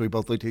 Yeah. And that's when we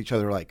both looked at each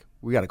other like,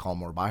 we got to call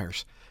more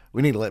buyers.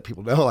 We need to let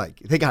people know, like,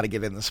 they got to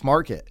get in this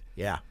market.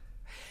 Yeah.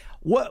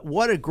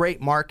 What a great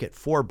market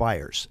for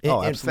buyers. In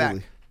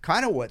Absolutely. fact,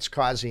 kind of what's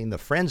causing the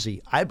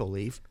frenzy, I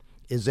believe,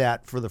 is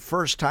that for the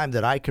first time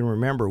that I can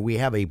remember, we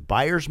have a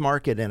buyer's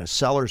market and a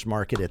seller's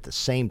market at the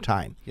same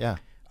time. Yeah.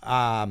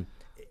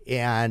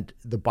 And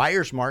the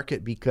buyer's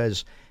market,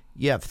 because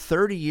you have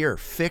 30-year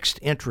fixed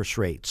interest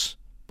rates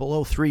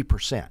below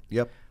 3%.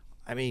 Yep.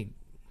 I mean,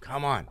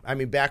 come on. I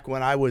mean, back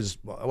when I was,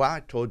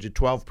 I told you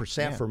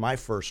 12% for my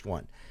first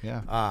one.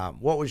 Yeah.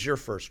 What was your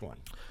first one?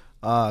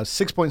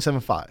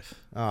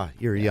 6.75.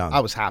 You're young. I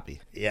was happy.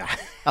 Yeah.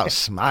 I was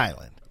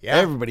smiling. Yeah.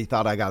 Everybody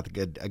thought I got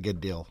a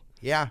good deal.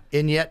 Yeah,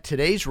 and yet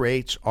today's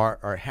rates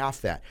are half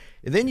that.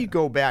 And then you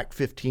go back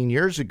 15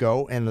 years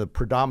ago, and the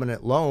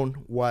predominant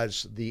loan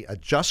was the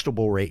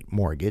adjustable rate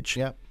mortgage,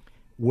 Yep.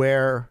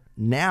 where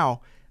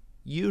now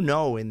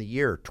in the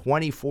year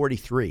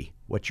 2043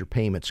 what your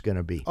payment's going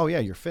to be. Oh yeah,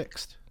 you're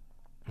fixed.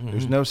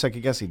 There's no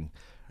second guessing.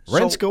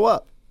 Rents go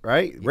up,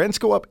 right? Rents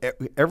go up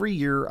every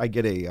year. I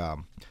get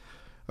a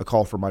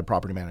call from my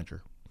property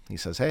manager. He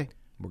says, "Hey,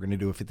 we're going to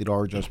do a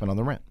 $50 adjustment on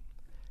the rent."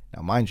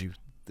 Now, mind you,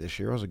 this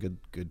year was a good.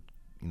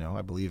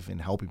 I believe in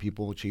helping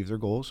people achieve their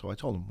goals. So I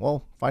told them,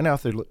 well, find out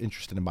if they're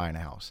interested in buying a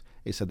house.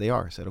 They said they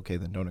are. I said, okay,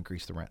 then don't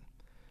increase the rent.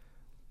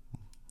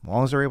 As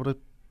long as they're able to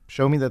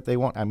show me that they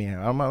want, I'm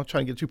not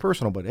trying to get too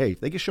personal, but hey,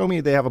 if they can show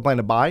me they have a plan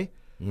to buy,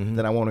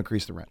 then I won't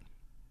increase the rent.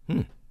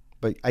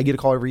 But I get a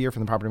call every year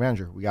from the property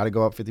manager. We got to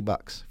go up $50,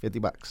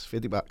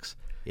 $50.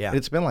 Yeah. And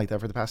it's been like that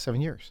for the past 7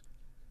 years.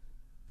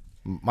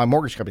 My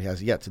mortgage company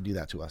has yet to do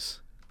that to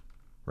us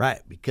Right,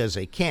 because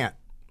they can't.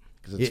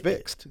 because it's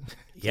fixed.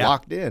 It's Yeah.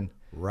 locked in.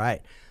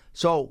 Right.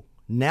 So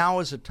now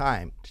is the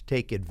time to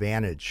take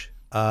advantage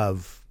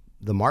of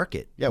the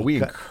market. Yeah,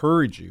 we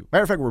encourage you.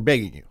 Matter of fact, we're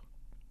begging you.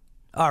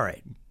 All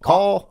right.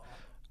 Call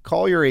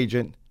your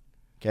agent,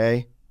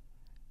 okay?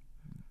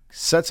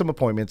 Set some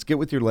appointments. Get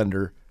with your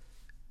lender.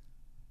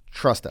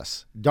 Trust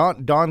us.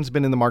 Don's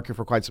been in the market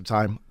for quite some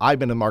time. I've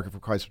been in the market for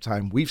quite some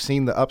time. We've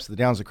seen the ups, the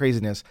downs, the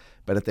craziness.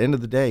 But at the end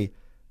of the day,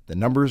 the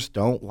numbers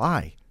don't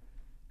lie.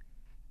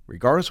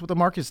 regardless of what the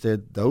markets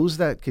did, those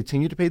that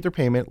continued to pay their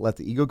payment, let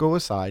the ego go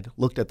aside,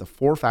 looked at the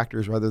 4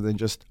 factors rather than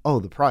just,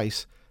 the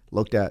price,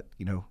 looked at,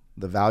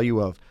 the value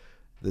of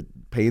the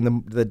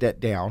paying the debt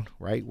down,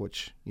 right?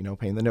 Which,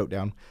 paying the note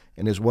down,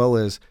 and as well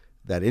as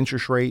that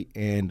interest rate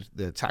and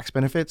the tax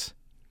benefits.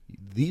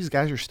 These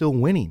guys are still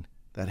winning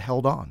that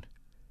held on,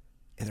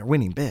 and they're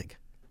winning big.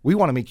 We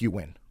want to make you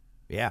win.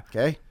 Yeah.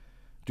 Okay?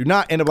 Do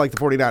not end up like the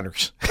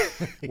 49ers.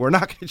 We're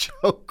not going to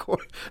choke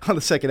on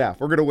the second half.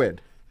 We're going to win.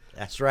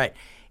 That's right.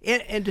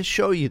 And to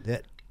show you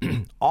that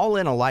all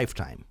in a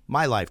lifetime,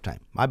 my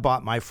lifetime, I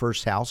bought my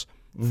first house,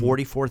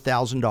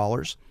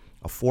 $44,000,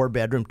 a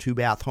 4-bedroom,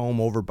 2-bath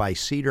home over by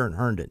Cedar and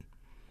Herndon.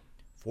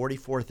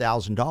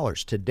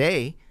 $44,000.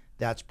 Today,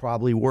 that's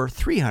probably worth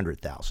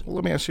 $300,000. Well,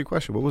 let me ask you a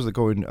question. What was the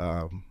going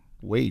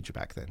wage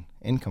back then?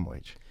 Income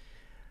wage?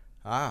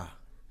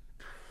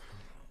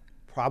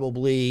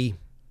 Probably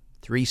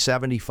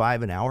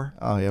 $3.75 an hour.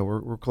 Oh, yeah.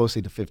 We're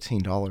closely to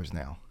 $15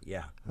 now.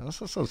 Yeah.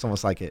 So it's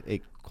almost like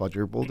it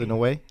quadrupled in a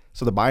way.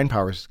 So the buying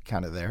power is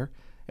kind of there.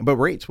 But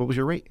rates, what was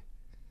your rate?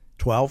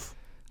 12.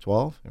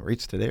 12. And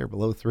rates today are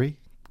below 3.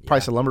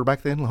 Price of lumber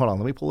back then? Hold on,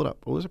 let me pull it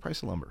up. What was the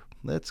price of lumber?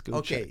 Let's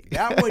go check.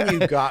 That one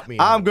you got me.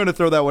 I'm going to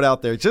throw that one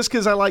out there just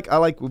because I like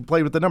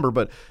playing with the number,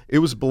 but it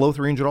was below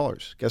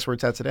 $300. Guess where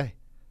it's at today?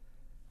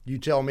 You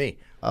tell me.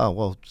 Oh,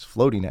 well, it's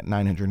floating at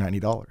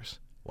 $990.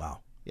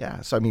 Wow.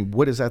 Yeah. So, I mean,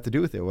 what does that have to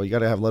do with it? Well, you got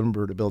to have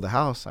lumber to build a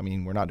house. I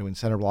mean, we're not doing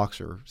center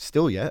blocks or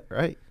steel yet,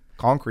 right?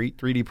 Concrete,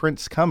 3D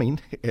prints coming.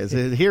 Is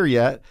it here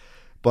yet?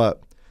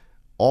 But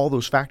all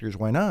those factors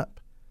went up.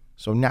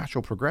 So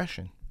natural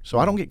progression. So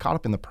I don't get caught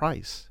up in the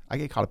price. I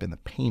get caught up in the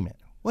payment.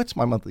 What's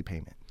my monthly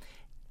payment?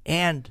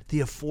 And the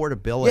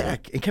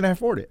affordability. Yeah, can I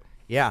afford it?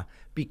 Yeah,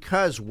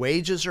 because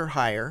wages are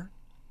higher.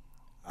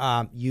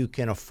 You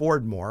can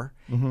afford more.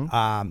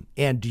 And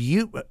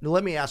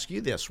let me ask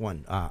you this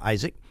one,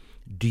 Isaac.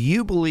 Do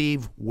you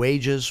believe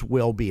wages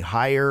will be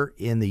higher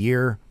in the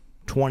year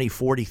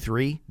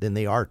 2043 than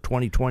they are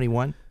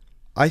 2021?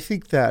 I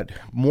think that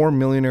more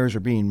millionaires are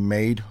being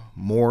made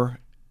more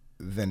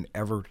than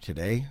ever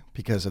today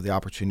because of the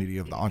opportunity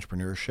of the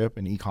entrepreneurship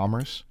and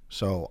e-commerce.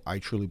 So I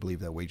truly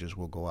believe that wages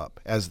will go up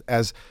as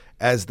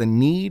the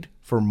need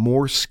for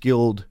more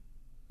skilled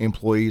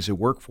employees in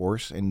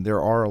workforce. And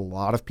there are a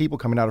lot of people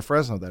coming out of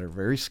Fresno that are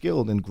very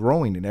skilled and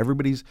growing, and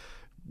everybody's,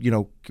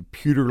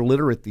 computer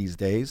literate these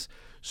days.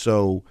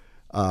 So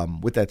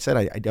with that said,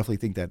 I definitely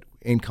think that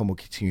income will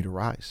continue to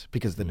rise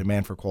because the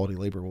demand for quality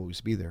labor will always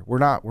be there. We're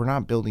not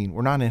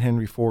in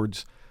Henry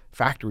Ford's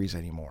factories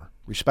anymore,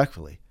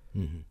 respectfully.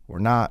 We're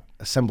not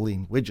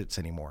assembling widgets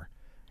anymore.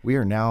 We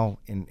are now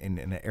in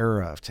an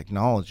era of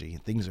technology,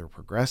 and things are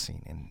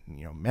progressing, and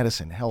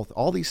medicine, health,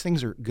 all these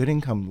things are good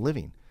income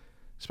living,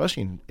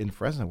 especially in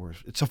Fresno where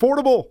it's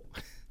affordable.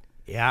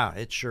 Yeah,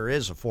 it sure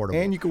is affordable.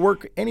 And you can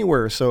work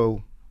anywhere.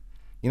 So,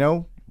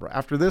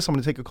 after this, I'm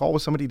going to take a call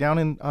with somebody down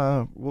in,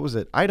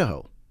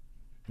 Idaho.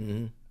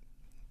 I'm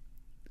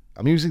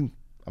not going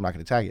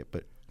to tag it,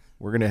 but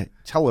we're going to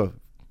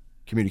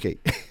telecommunicate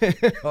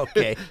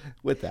okay.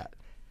 with that.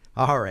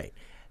 All right.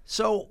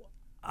 So,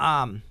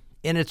 and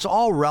it's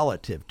all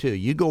relative, too.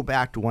 You go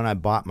back to when I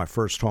bought my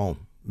first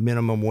home,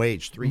 minimum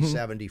wage,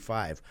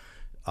 $375.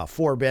 A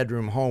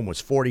 4-bedroom home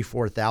was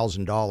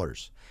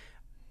 $44,000.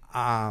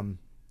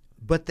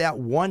 But that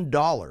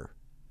 $1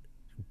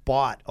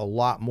 bought a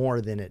lot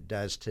more than it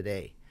does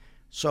today.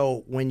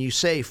 So when you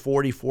say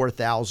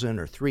 $44,000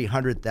 or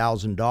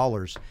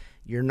 $300,000,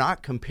 you're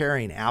not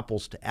comparing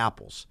apples to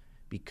apples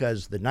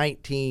because the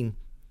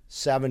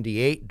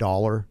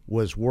 $1978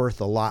 was worth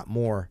a lot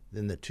more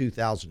than the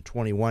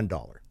 $2021.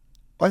 Well,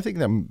 I think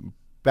that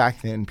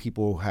back then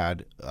people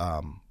had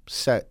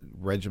set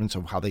regimens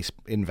of how they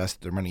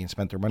invested their money and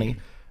spent their money.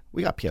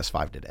 We got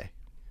PS5 today.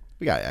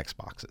 We got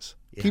Xboxes.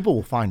 Yeah. People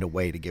will find a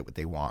way to get what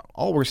they want.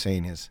 All we're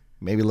saying is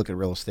maybe look at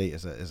real estate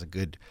as a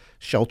good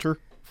shelter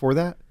for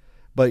that.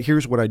 But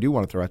here's what I do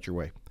want to throw out your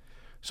way.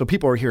 So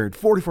people are hearing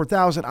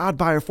 $44,000. I'd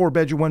buy a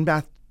 4-bedroom,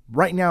 1-bath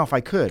right now if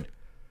I could.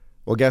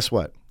 Well, guess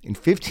what? In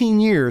 15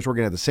 years, we're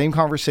going to have the same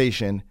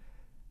conversation,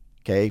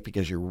 okay?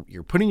 Because you're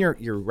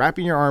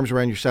wrapping your arms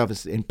around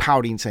yourself and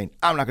pouting, saying,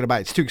 I'm not going to buy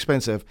it. It's too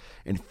expensive.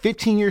 And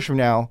 15 years from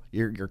now,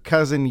 your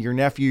cousin, your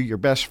nephew, your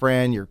best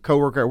friend, your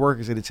coworker at work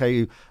is going to tell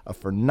you a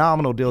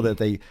phenomenal deal that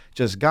they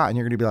just got, and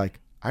you're going to be like,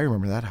 I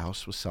remember that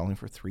house was selling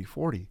for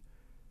 $340.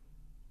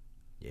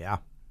 Yeah.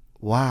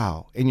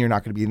 Wow. And you're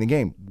not going to be in the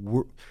game.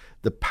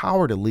 The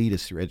power to lead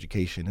is through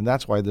education, and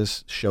that's why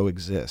this show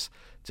exists,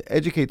 to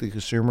educate the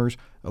consumers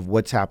of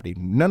what's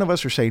happening. None of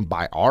us are saying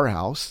buy our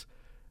house.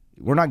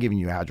 We're not giving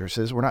you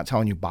addresses. We're not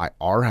telling you buy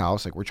our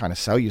house like we're trying to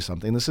sell you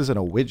something. This isn't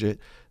a widget.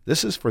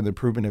 This is for the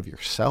improvement of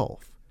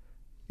yourself.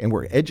 And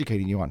we're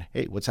educating you on,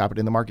 hey, what's happening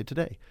in the market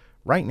today?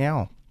 Right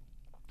now,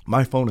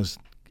 my phone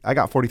I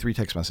got 43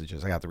 text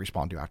messages I got to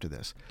respond to after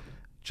this.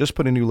 Just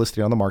put a new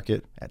listing on the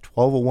market at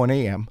 12:01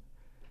 a.m.,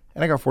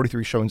 and I got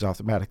 43 showings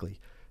automatically.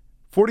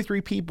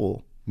 43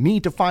 people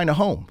need to find a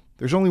home.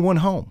 There's only one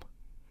home.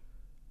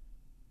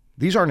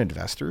 These aren't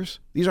investors.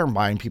 These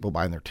aren't people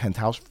buying their 10th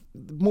house.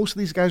 Most of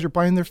these guys are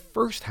buying their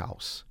first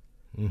house.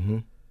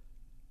 And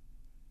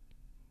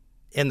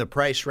the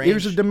price range?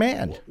 There's a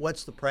demand.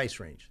 What's the price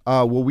range?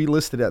 Well, we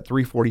listed at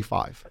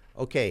 $345.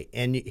 Okay,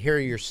 and here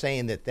you're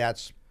saying that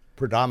that's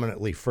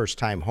predominantly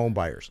first-time home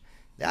buyers.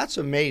 That's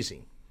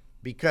amazing,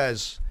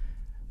 because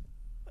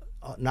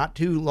not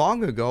too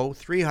long ago,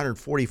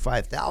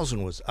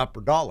 $345,000 was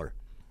upper dollar.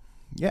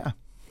 Yeah.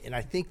 And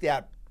I think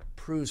that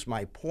proves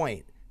my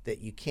point that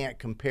you can't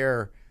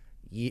compare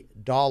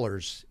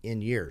dollars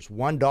in years.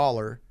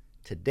 $1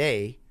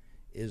 today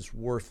is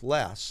worth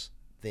less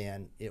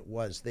than it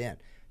was then.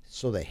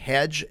 So the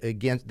hedge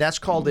against, that's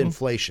called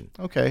inflation.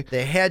 Okay.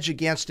 The hedge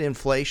against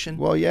inflation.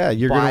 Well, yeah,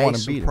 you're going to want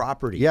to beat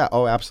property. Yeah.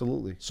 Oh,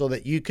 absolutely. So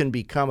that you can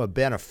become a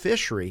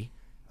beneficiary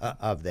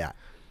of that.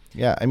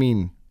 Yeah. I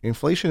mean,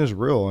 inflation is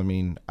real. I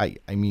mean, I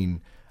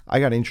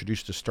got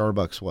introduced to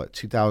Starbucks,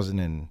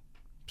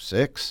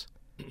 2006?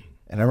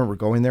 And I remember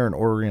going there and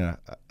ordering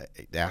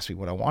they asked me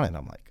what I wanted. And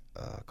I'm like,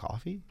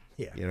 coffee?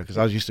 Yeah. Because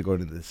I was used to going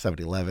to the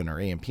 7-Eleven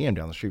or AM/PM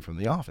down the street from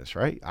the office,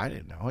 right? I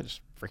didn't know. I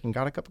just freaking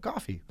got a cup of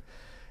coffee.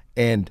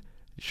 And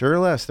sure or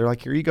less, they're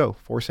like, here you go,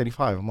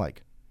 $4.75. I'm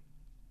like,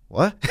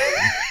 what?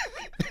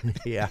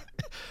 Yeah.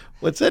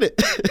 What's in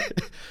it?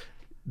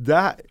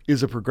 That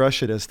is a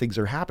progression as things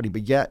are happening,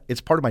 but yet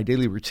it's part of my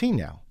daily routine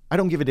now. I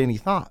don't give it any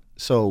thought.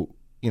 So,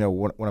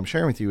 what I'm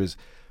sharing with you is,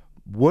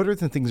 what are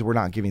the things we're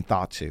not giving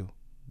thought to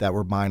that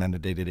we're buying on a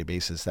day-to-day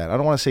basis that I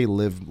don't want to say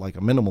live like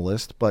a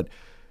minimalist, but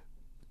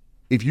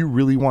if you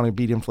really want to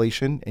beat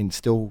inflation and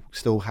still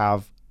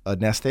have a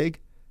nest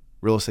egg,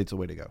 real estate's the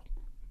way to go.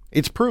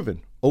 It's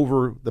proven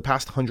over the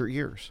past 100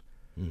 years.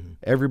 Mm-hmm.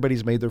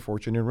 Everybody's made their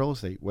fortune in real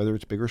estate, whether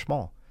it's big or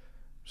small.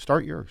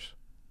 Start yours.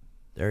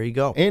 There you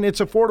go. And it's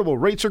affordable.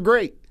 Rates are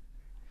great.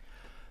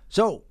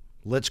 So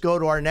let's go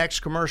to our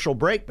next commercial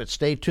break, but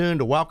stay tuned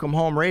to Welcome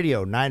Home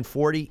Radio,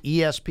 940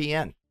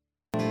 ESPN.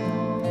 If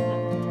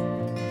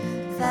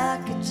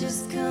I could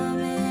just come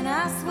in,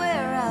 I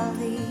swear I'll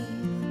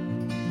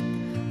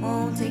leave.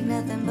 Won't take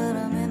nothing but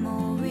a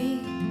memory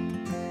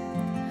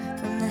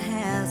from the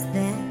house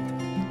that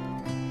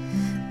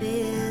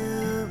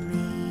built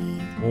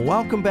me. Well,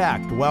 welcome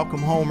back to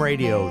Welcome Home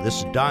Radio. This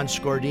is Don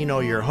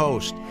Scordino, your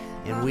host,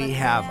 and we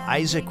have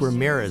Isaac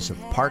Ramirez of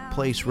Park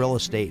Place Real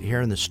Estate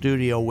here in the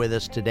studio with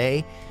us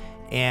today.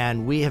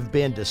 And we have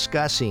been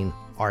discussing,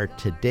 are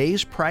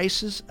today's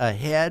prices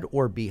ahead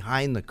or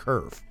behind the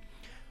curve?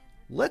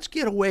 Let's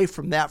get away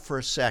from that for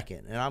a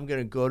second, and I'm going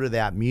to go to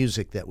that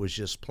music that was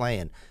just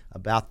playing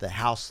about the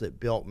house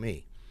that built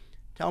me.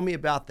 Tell me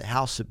about the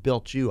house that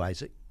built you,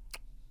 Isaac.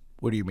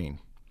 What do you mean?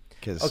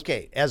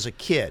 Okay, as a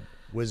kid,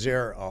 was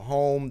there a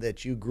home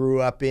that you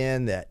grew up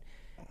in that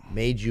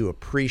made you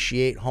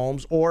appreciate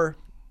homes, or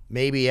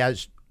maybe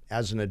as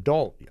an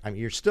adult? I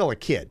mean, you're still a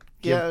kid,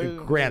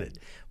 granted,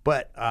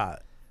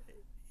 but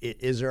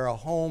is there a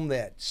home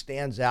that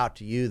stands out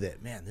to you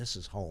that, man, this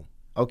is home?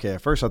 Okay,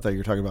 at first I thought you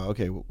were talking about,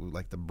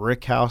 like the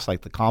brick house, like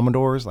the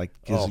Commodores, I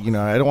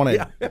don't want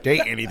to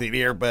date anything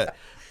here, but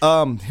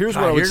here's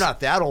what I would You're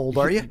not that old,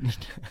 are you?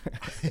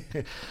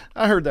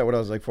 I heard that when I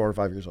was like 4 or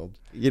 5 years old.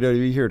 You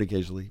hear it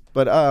occasionally.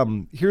 But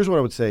here's what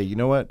I would say. You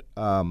know what?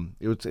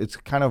 It's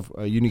kind of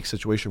a unique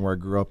situation where I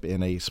grew up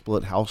in a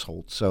split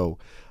household. So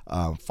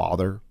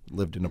father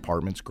lived in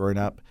apartments growing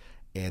up,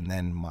 and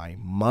then my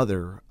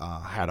mother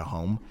had a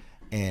home,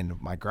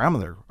 and my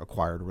grandmother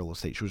acquired real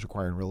estate. She was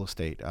acquiring real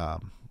estate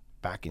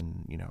back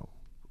in,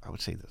 I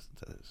would say the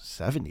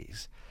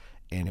 70s.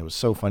 And it was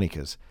so funny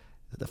because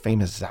the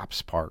famous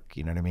Zapp's Park,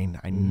 you know what I mean?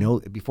 I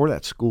know before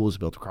that school was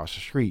built across the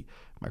street,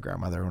 my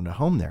grandmother owned a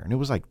home there. And it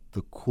was like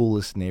the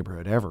coolest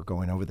neighborhood ever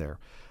going over there.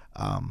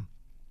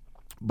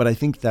 But I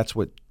think that's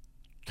what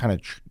kind of,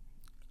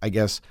 I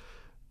guess,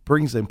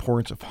 brings the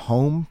importance of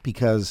home,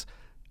 because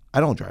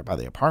I don't drive by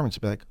the apartments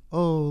and be like,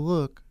 oh,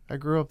 look, I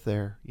grew up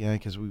there. Yeah,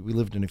 because we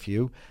lived in a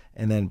few.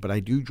 But I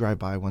do drive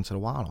by once in a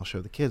while, and I'll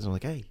show the kids. I'm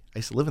like, hey, I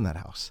used to live in that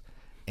house.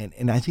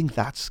 And I think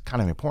that's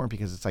kind of important,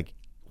 because it's like,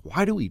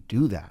 why do we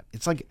do that?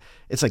 It's like,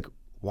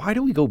 why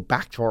do we go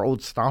back to our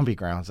old stomping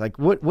grounds? Like,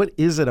 what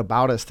is it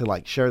about us to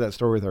like share that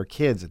story with our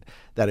kids and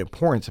that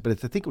importance?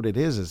 But I think what it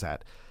is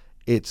that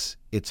it's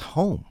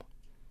home.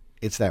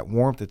 It's that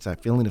warmth. It's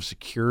that feeling of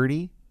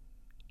security,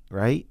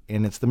 right?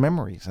 And it's the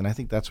memories. And I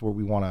think that's where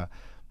we want to.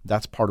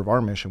 That's part of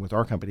our mission with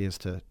our company, is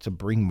to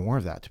bring more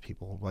of that to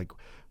people. Like,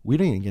 we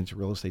didn't get into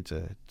real estate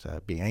to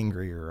be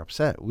angry or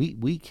upset.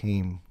 We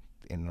came,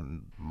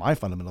 in my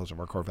fundamentals of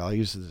our core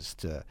values is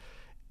to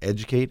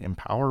educate,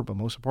 empower, but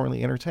most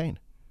importantly, entertain,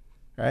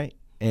 right?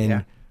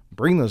 And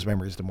bring those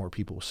memories to more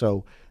people.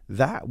 So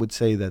that would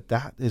say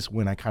that is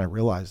when I kind of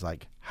realized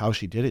like how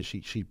she did it.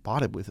 She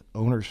bought it with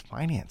owner's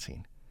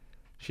financing.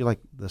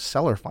 The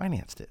seller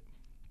financed it.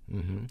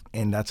 Mm-hmm.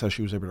 And that's how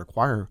she was able to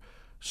acquire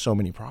so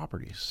many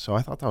properties. So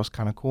I thought that was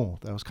kind of cool.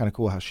 That was kind of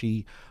cool how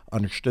she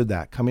understood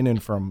that, coming in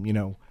from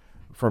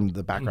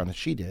the background that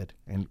she did,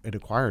 and it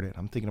acquired it.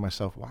 I'm thinking to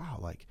myself, wow,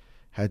 like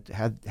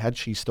had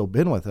she still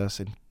been with us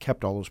and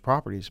kept all those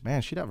properties,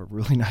 man, she'd have a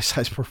really nice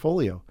sized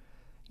portfolio,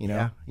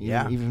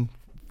 even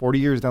 40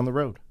 years down the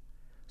road.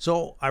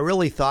 So I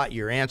really thought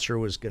your answer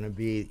was going to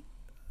be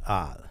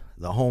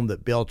the home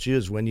that built you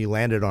is when you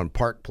landed on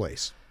Park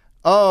Place.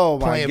 Oh,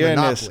 my Playing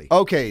goodness. Monopoly.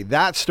 Okay,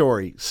 that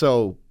story.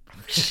 So,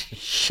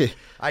 shit.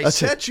 I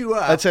set you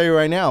up. I'll tell you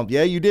right now.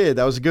 Yeah, you did.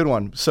 That was a good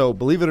one. So,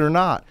 believe it or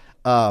not,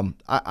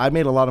 I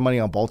made a lot of money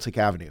on Baltic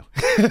Avenue.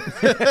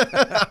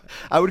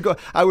 I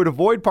would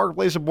avoid Park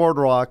Place and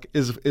Boardwalk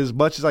as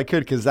much as I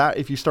could, because that,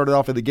 if you started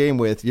off in the game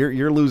with,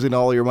 you're losing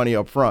all your money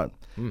up front.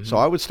 Mm-hmm. So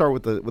I would start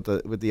with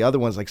the other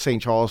ones like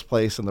St. Charles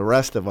Place and the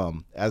rest of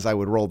them as I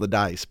would roll the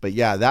dice. But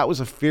yeah, that was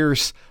a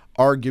fierce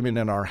argument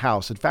in our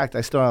house. In fact,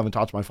 I still haven't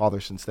talked to my father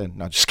since then.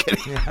 No, just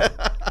kidding.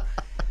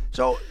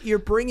 So you're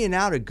bringing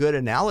out a good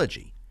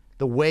analogy.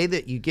 The way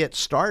that you get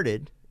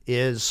started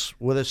is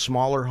with a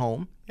smaller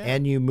home,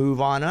 and you move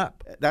on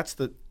up.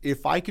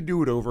 If I could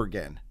do it over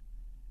again,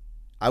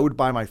 I would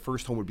buy my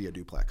first home would be a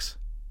duplex.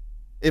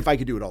 If I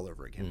could do it all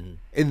over again,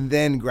 and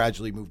then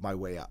gradually move my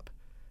way up,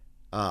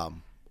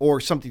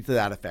 or something to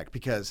that effect.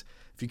 Because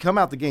if you come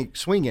out the gate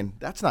swinging,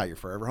 that's not your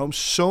forever home.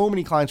 So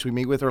many clients we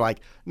meet with are like,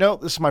 no,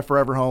 this is my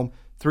forever home.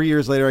 3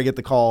 years later, I get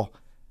the call,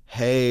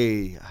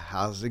 hey,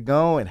 how's it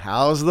going?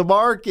 How's the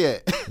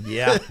market?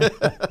 Yeah.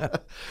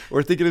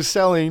 We're thinking of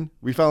selling.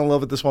 We fell in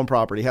love with this one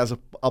property. It has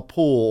a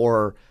pool,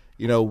 or,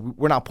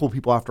 we're not pool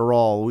people after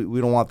all.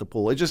 We don't want the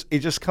pool. It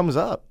just comes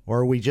up.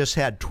 Or we just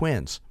had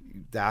twins.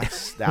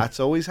 That's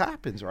always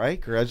happens,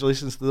 right?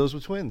 Congratulations to those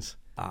with twins.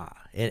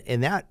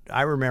 And that,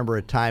 I remember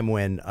a time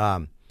when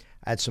I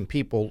had some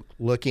people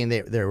looking.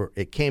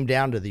 It came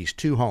down to these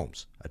two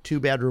homes: a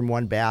 2-bedroom,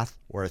 1-bath,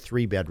 or a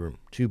 3-bedroom,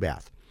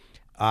 2-bath.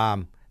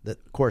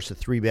 Of course, the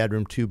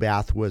 3-bedroom,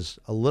 2-bath was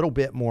a little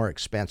bit more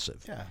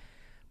expensive. Yeah.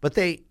 But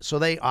they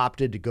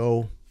opted to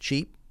go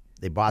cheap.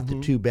 They bought the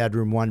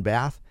 2-bedroom,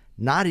 1-bath.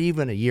 Not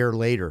even a year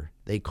later,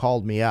 they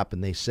called me up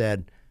and they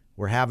said,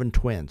 we're having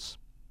twins.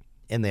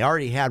 And they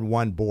already had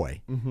one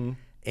boy. Mm-hmm.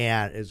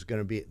 And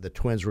the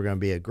twins were going to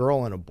be a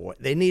girl and a boy.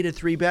 They needed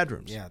 3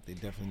 bedrooms. Yeah, they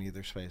definitely need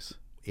their space.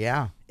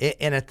 Yeah.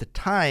 And at the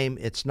time,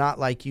 it's not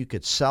like you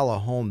could sell a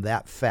home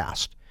that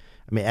fast.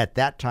 I mean, at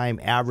that time,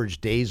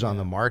 average days on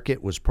the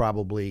market was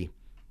probably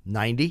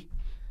 90.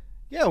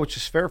 Yeah, which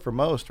is fair for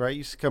most, right? You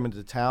used to come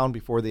into town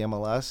before the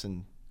MLS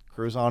and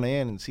cruise on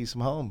in and see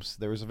some homes.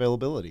 There was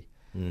availability.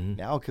 Mm-hmm.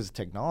 Now, because of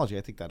technology,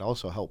 I think that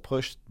also helped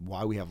push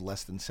why we have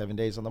less than 7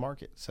 days on the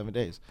market. 7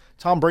 days.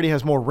 Tom Brady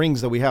has more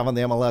rings than we have on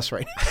the MLS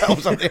right now.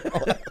 On the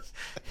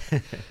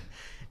MLS.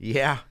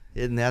 Yeah,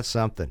 isn't that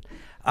something?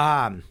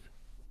 All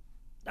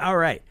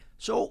right.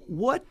 So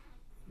what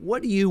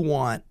do you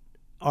want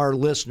our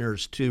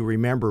listeners to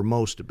remember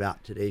most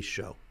about today's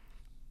show?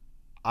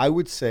 I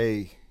would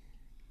say,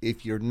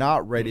 if you're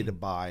not ready to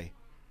buy,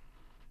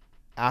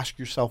 ask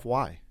yourself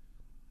why.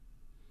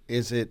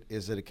 Is it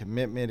a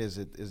commitment? Is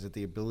it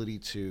the ability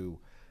to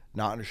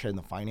not understand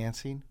the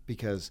financing?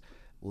 Because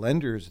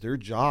lenders, their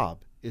job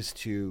is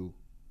to,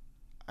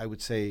 I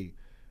would say,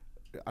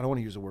 I don't want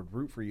to use the word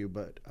root for you,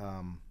 but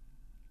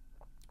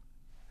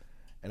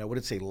and I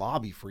wouldn't say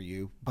lobby for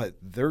you, but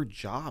their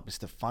job is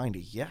to find a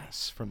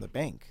yes from the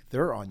bank.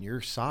 They're on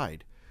your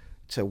side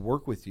to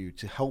work with you,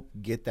 to help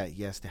get that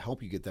yes, to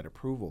help you get that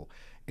approval.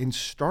 And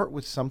start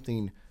with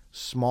something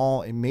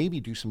small and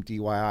maybe do some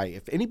DIY.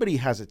 If anybody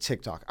has a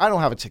TikTok, I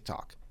don't have a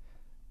TikTok.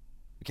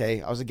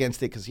 Okay, I was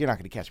against it because you're not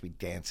going to catch me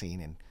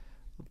dancing and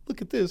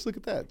look at this, look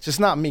at that. It's just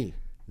not me.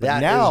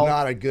 That is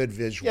not a good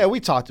visual. Yeah, we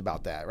talked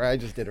about that, right? I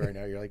just did it right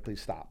now. You're like, please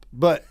stop.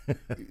 But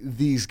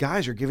these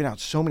guys are giving out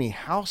so many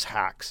house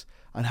hacks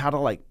on how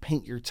to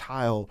paint your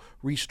tile,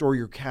 restore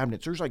your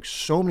cabinets. There's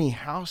so many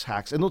house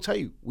hacks, and they'll tell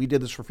you, we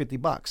did this for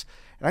 $50.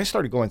 And I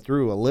started going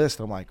through a list.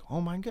 And I'm like,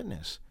 oh my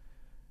goodness.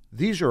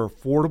 These are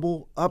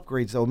affordable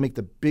upgrades that will make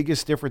the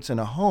biggest difference in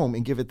a home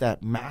and give it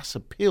that mass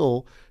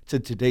appeal to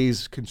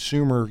today's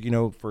consumer,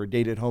 for a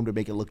dated home to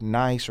make it look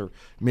nice or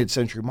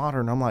mid-century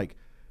modern. I'm like,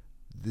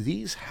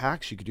 these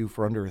hacks you could do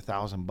for under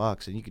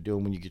 $1,000, and you could do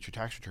them when you get your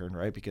tax return,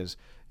 right? Because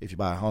if you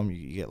buy a home,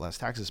 you get less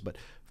taxes. But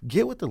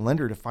get with the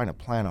lender to find a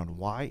plan on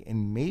why,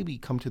 and maybe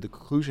come to the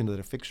conclusion that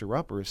a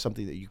fixer-upper is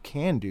something that you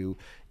can do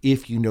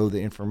if you know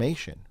the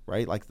information,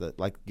 right? Like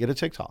get a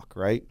TikTok,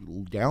 right?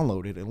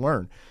 Download it and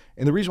learn.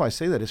 And the reason why I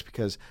say that is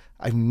because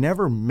I've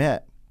never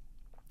met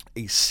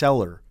a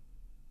seller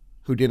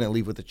who didn't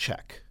leave with a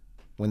check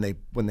when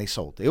they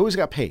sold. They always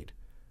got paid.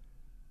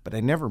 But I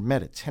never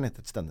met a tenant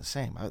that's done the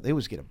same. They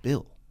always get a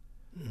bill.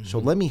 Mm-hmm. So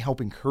let me help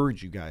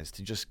encourage you guys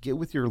to just get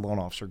with your loan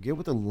officer, get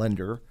with a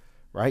lender,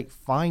 right?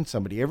 Find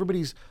somebody.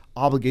 Everybody's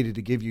obligated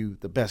to give you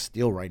the best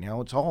deal right now.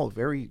 It's all a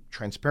very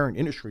transparent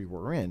industry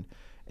we're in.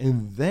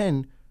 And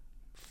then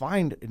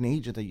find an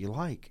agent that you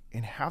like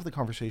and have the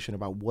conversation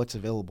about what's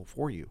available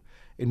for you.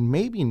 And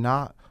maybe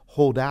not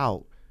hold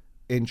out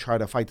and try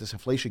to fight this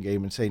inflation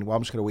game and saying, well,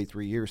 I'm just going to wait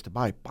 3 years to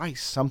buy. Buy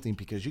something,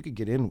 because you could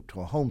get into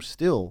a home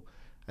still.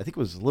 I think it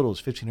was as little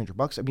as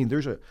 $1,500. I mean,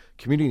 there's a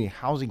community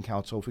housing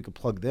council, if we could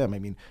plug them. I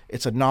mean,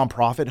 it's a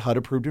nonprofit, HUD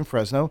approved in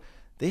Fresno.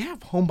 They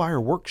have home buyer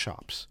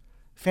workshops.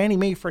 Fannie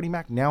Mae, Freddie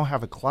Mac now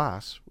have a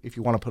class, if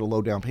you want to put a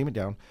low down payment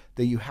down,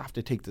 that you have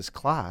to take this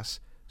class.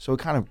 So it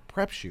kind of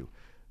preps you.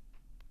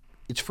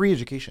 It's free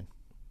education.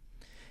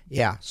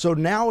 Yeah. So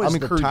now is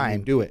the time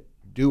to do it.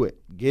 do it.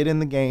 Get in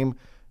the game,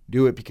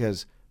 do it,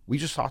 because we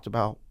just talked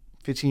about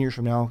 15 years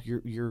from now,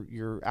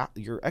 your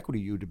equity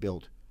you to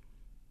build.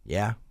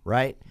 Yeah,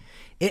 right.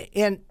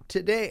 And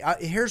today,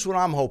 here's what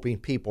I'm hoping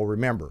people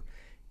remember.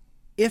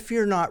 If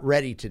you're not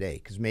ready today,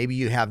 because maybe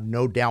you have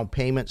no down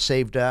payment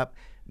saved up,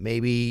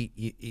 maybe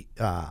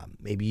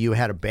you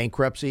had a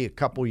bankruptcy a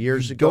couple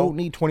years ago. You don't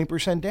need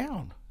 20%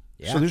 down.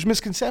 Yeah. So there's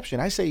misconception.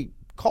 I say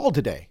call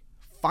today.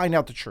 Find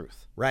out the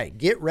truth. Right.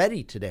 Get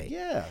ready today.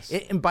 Yes.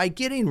 And by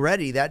getting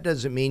ready, that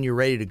doesn't mean you're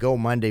ready to go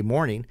Monday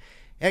morning.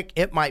 Heck,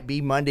 it might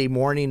be Monday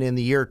morning in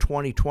the year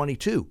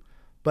 2022,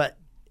 but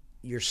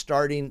you're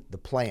starting the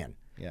plan.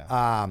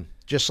 Yeah.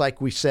 Just like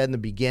we said in the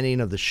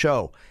beginning of the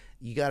show,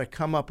 you got to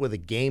come up with a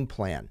game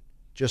plan,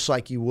 just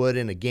like you would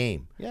in a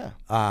game. Yeah.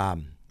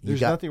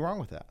 There's nothing wrong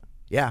with that.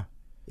 Yeah.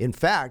 In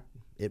fact,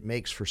 it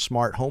makes for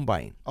smart home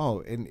buying.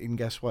 Oh, and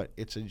guess what?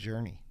 It's a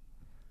journey.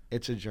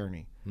 It's a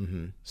journey.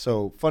 Mm-hmm.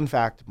 So, fun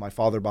fact, my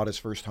father bought his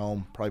first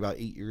home probably about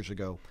 8 years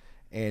ago.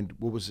 And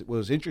what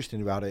was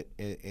interesting about it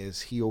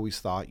is he always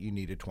thought you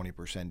needed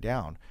 20%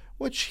 down,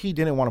 which he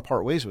didn't want to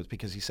part ways with,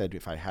 because he said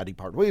if I had to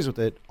part ways with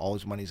it, all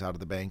his money's out of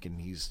the bank, and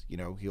he's,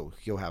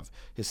 he'll have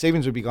his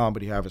savings would be gone,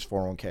 but he'll have his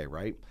 401k,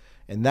 right?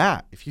 And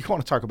that, if you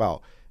want to talk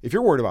about, if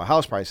you're worried about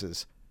house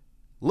prices,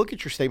 look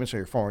at your statements on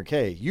your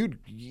 401k.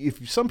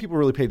 If some people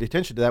really paid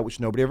attention to that, which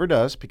nobody ever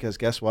does, because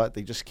guess what?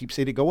 They just keep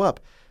seeing it go up.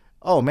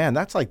 Oh man,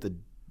 that's like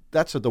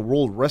that's the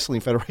World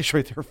Wrestling Federation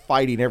right there,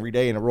 fighting every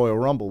day in a Royal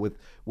Rumble with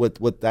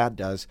what that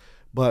does.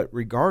 But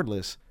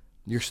regardless,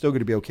 you're still going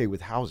to be okay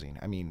with housing.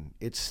 I mean,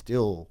 it's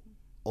still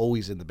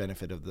always in the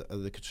benefit of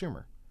the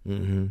consumer.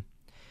 Mm-hmm.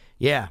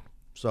 Yeah.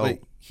 So but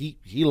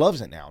he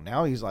loves it now.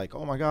 Now he's like,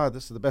 oh my God,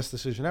 this is the best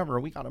decision ever.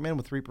 And we got him in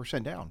with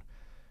 3% down.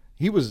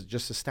 He was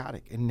just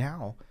ecstatic. And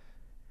now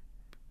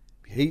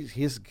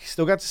he's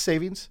still got the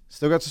savings,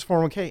 still got his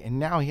 401k, and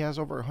now he has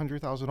over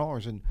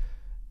 $100,000 in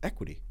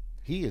equity.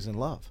 He is in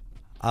love.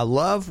 I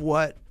love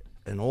what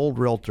an old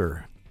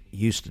realtor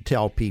used to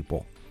tell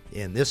people,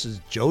 and this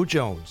is Joe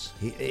Jones.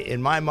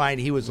 In my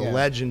mind, he was a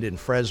legend in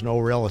Fresno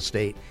real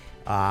estate,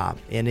 and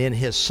in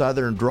his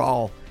southern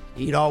drawl,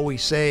 he'd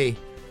always say,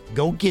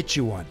 go get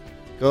you one.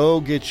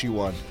 Go get you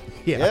one.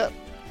 Yeah. Yep.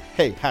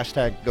 Hey,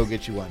 hashtag go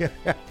get you one.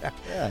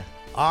 Yeah.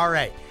 All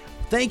right.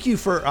 Thank you,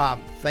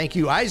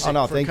 Isaac,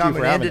 for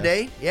coming in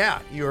today. Yeah,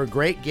 you're a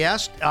great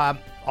guest.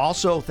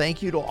 Also,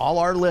 thank you to all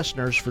our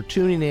listeners for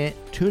tuning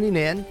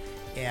in,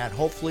 and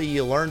hopefully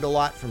you learned a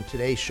lot from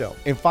today's show.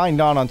 And find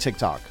Don on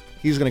TikTok.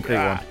 He's going to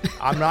create one.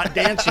 I'm not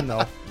dancing,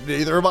 though.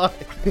 Neither am I.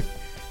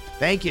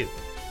 Thank you.